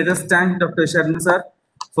queries, let us thank Dr. Sharma sir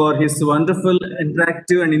for his wonderful,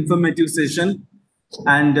 interactive, and informative session.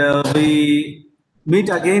 And we meet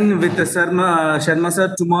again with the Sharma sir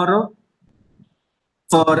tomorrow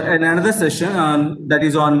for another session that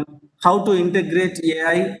is on how to integrate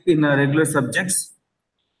AI in regular subjects.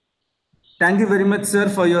 Thank you very much, sir,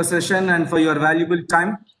 for your session and for your valuable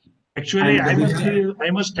time. Actually, I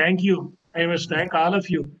must thank you. I must thank all of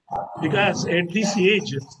you, because at this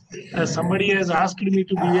age, somebody has asked me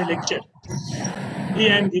to give a lecture. I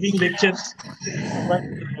am giving lectures, but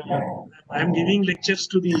I am giving lectures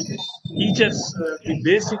to the teachers, the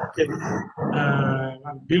basic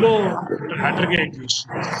below undergraduates.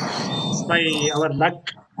 It's our luck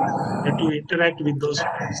to interact with those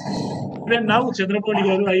students. Even now, Chandramouli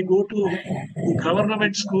Garu, I go to the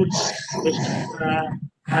government schools.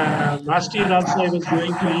 Last year also, I was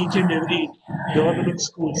going to each and every government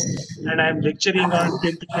school, and I am lecturing on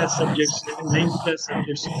 10th class subjects, 9th class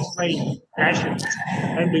subjects. It's my passion,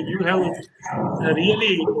 and you have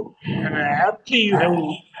really aptly you have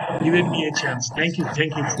given me a chance. Thank you.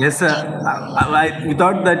 Yes, sir. We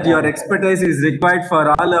thought that your expertise is required for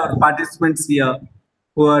all our participants here,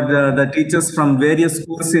 who are the teachers from various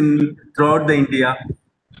schools throughout the India,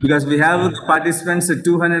 because we have participants,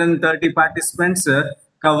 230 participants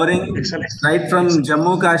covering right from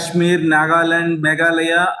Jammu, Kashmir, Nagaland,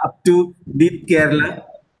 Meghalaya up to deep Kerala.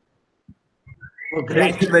 Okay.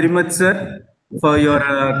 Thank you very much, sir, for your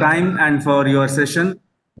time and for your session.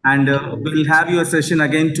 And we'll have your session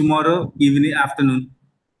again tomorrow afternoon.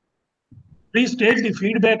 Please take the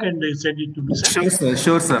feedback and send it to me, sir. Sure, sir.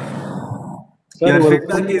 Sure, sir. Sir, Your your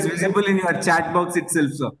feedback full, is visible in your chat box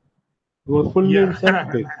itself, sir. your full Yeah. name, sir,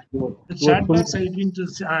 please. The Your chat full, box I didn't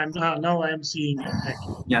see. Now I am seeing it. Thank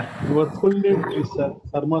you. Yeah. your full name, please, sir.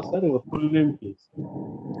 Sarma, sir, your full name, please.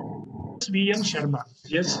 SSVN Sharma.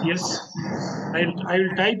 Yes, yes. I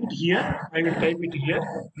will type it here. I will type it here.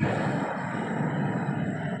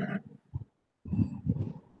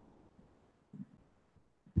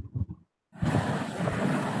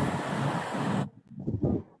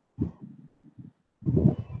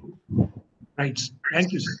 Right.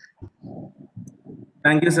 Thank you, sir.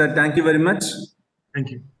 Thank you, sir. Thank you very much.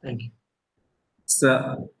 Thank you. Thank you.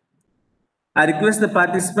 Sir, I request the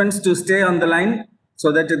participants to stay on the line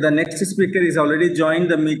so that the next speaker is already joined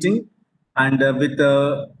the meeting, and with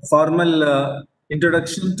a formal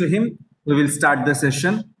introduction to him, we will start the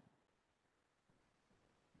session.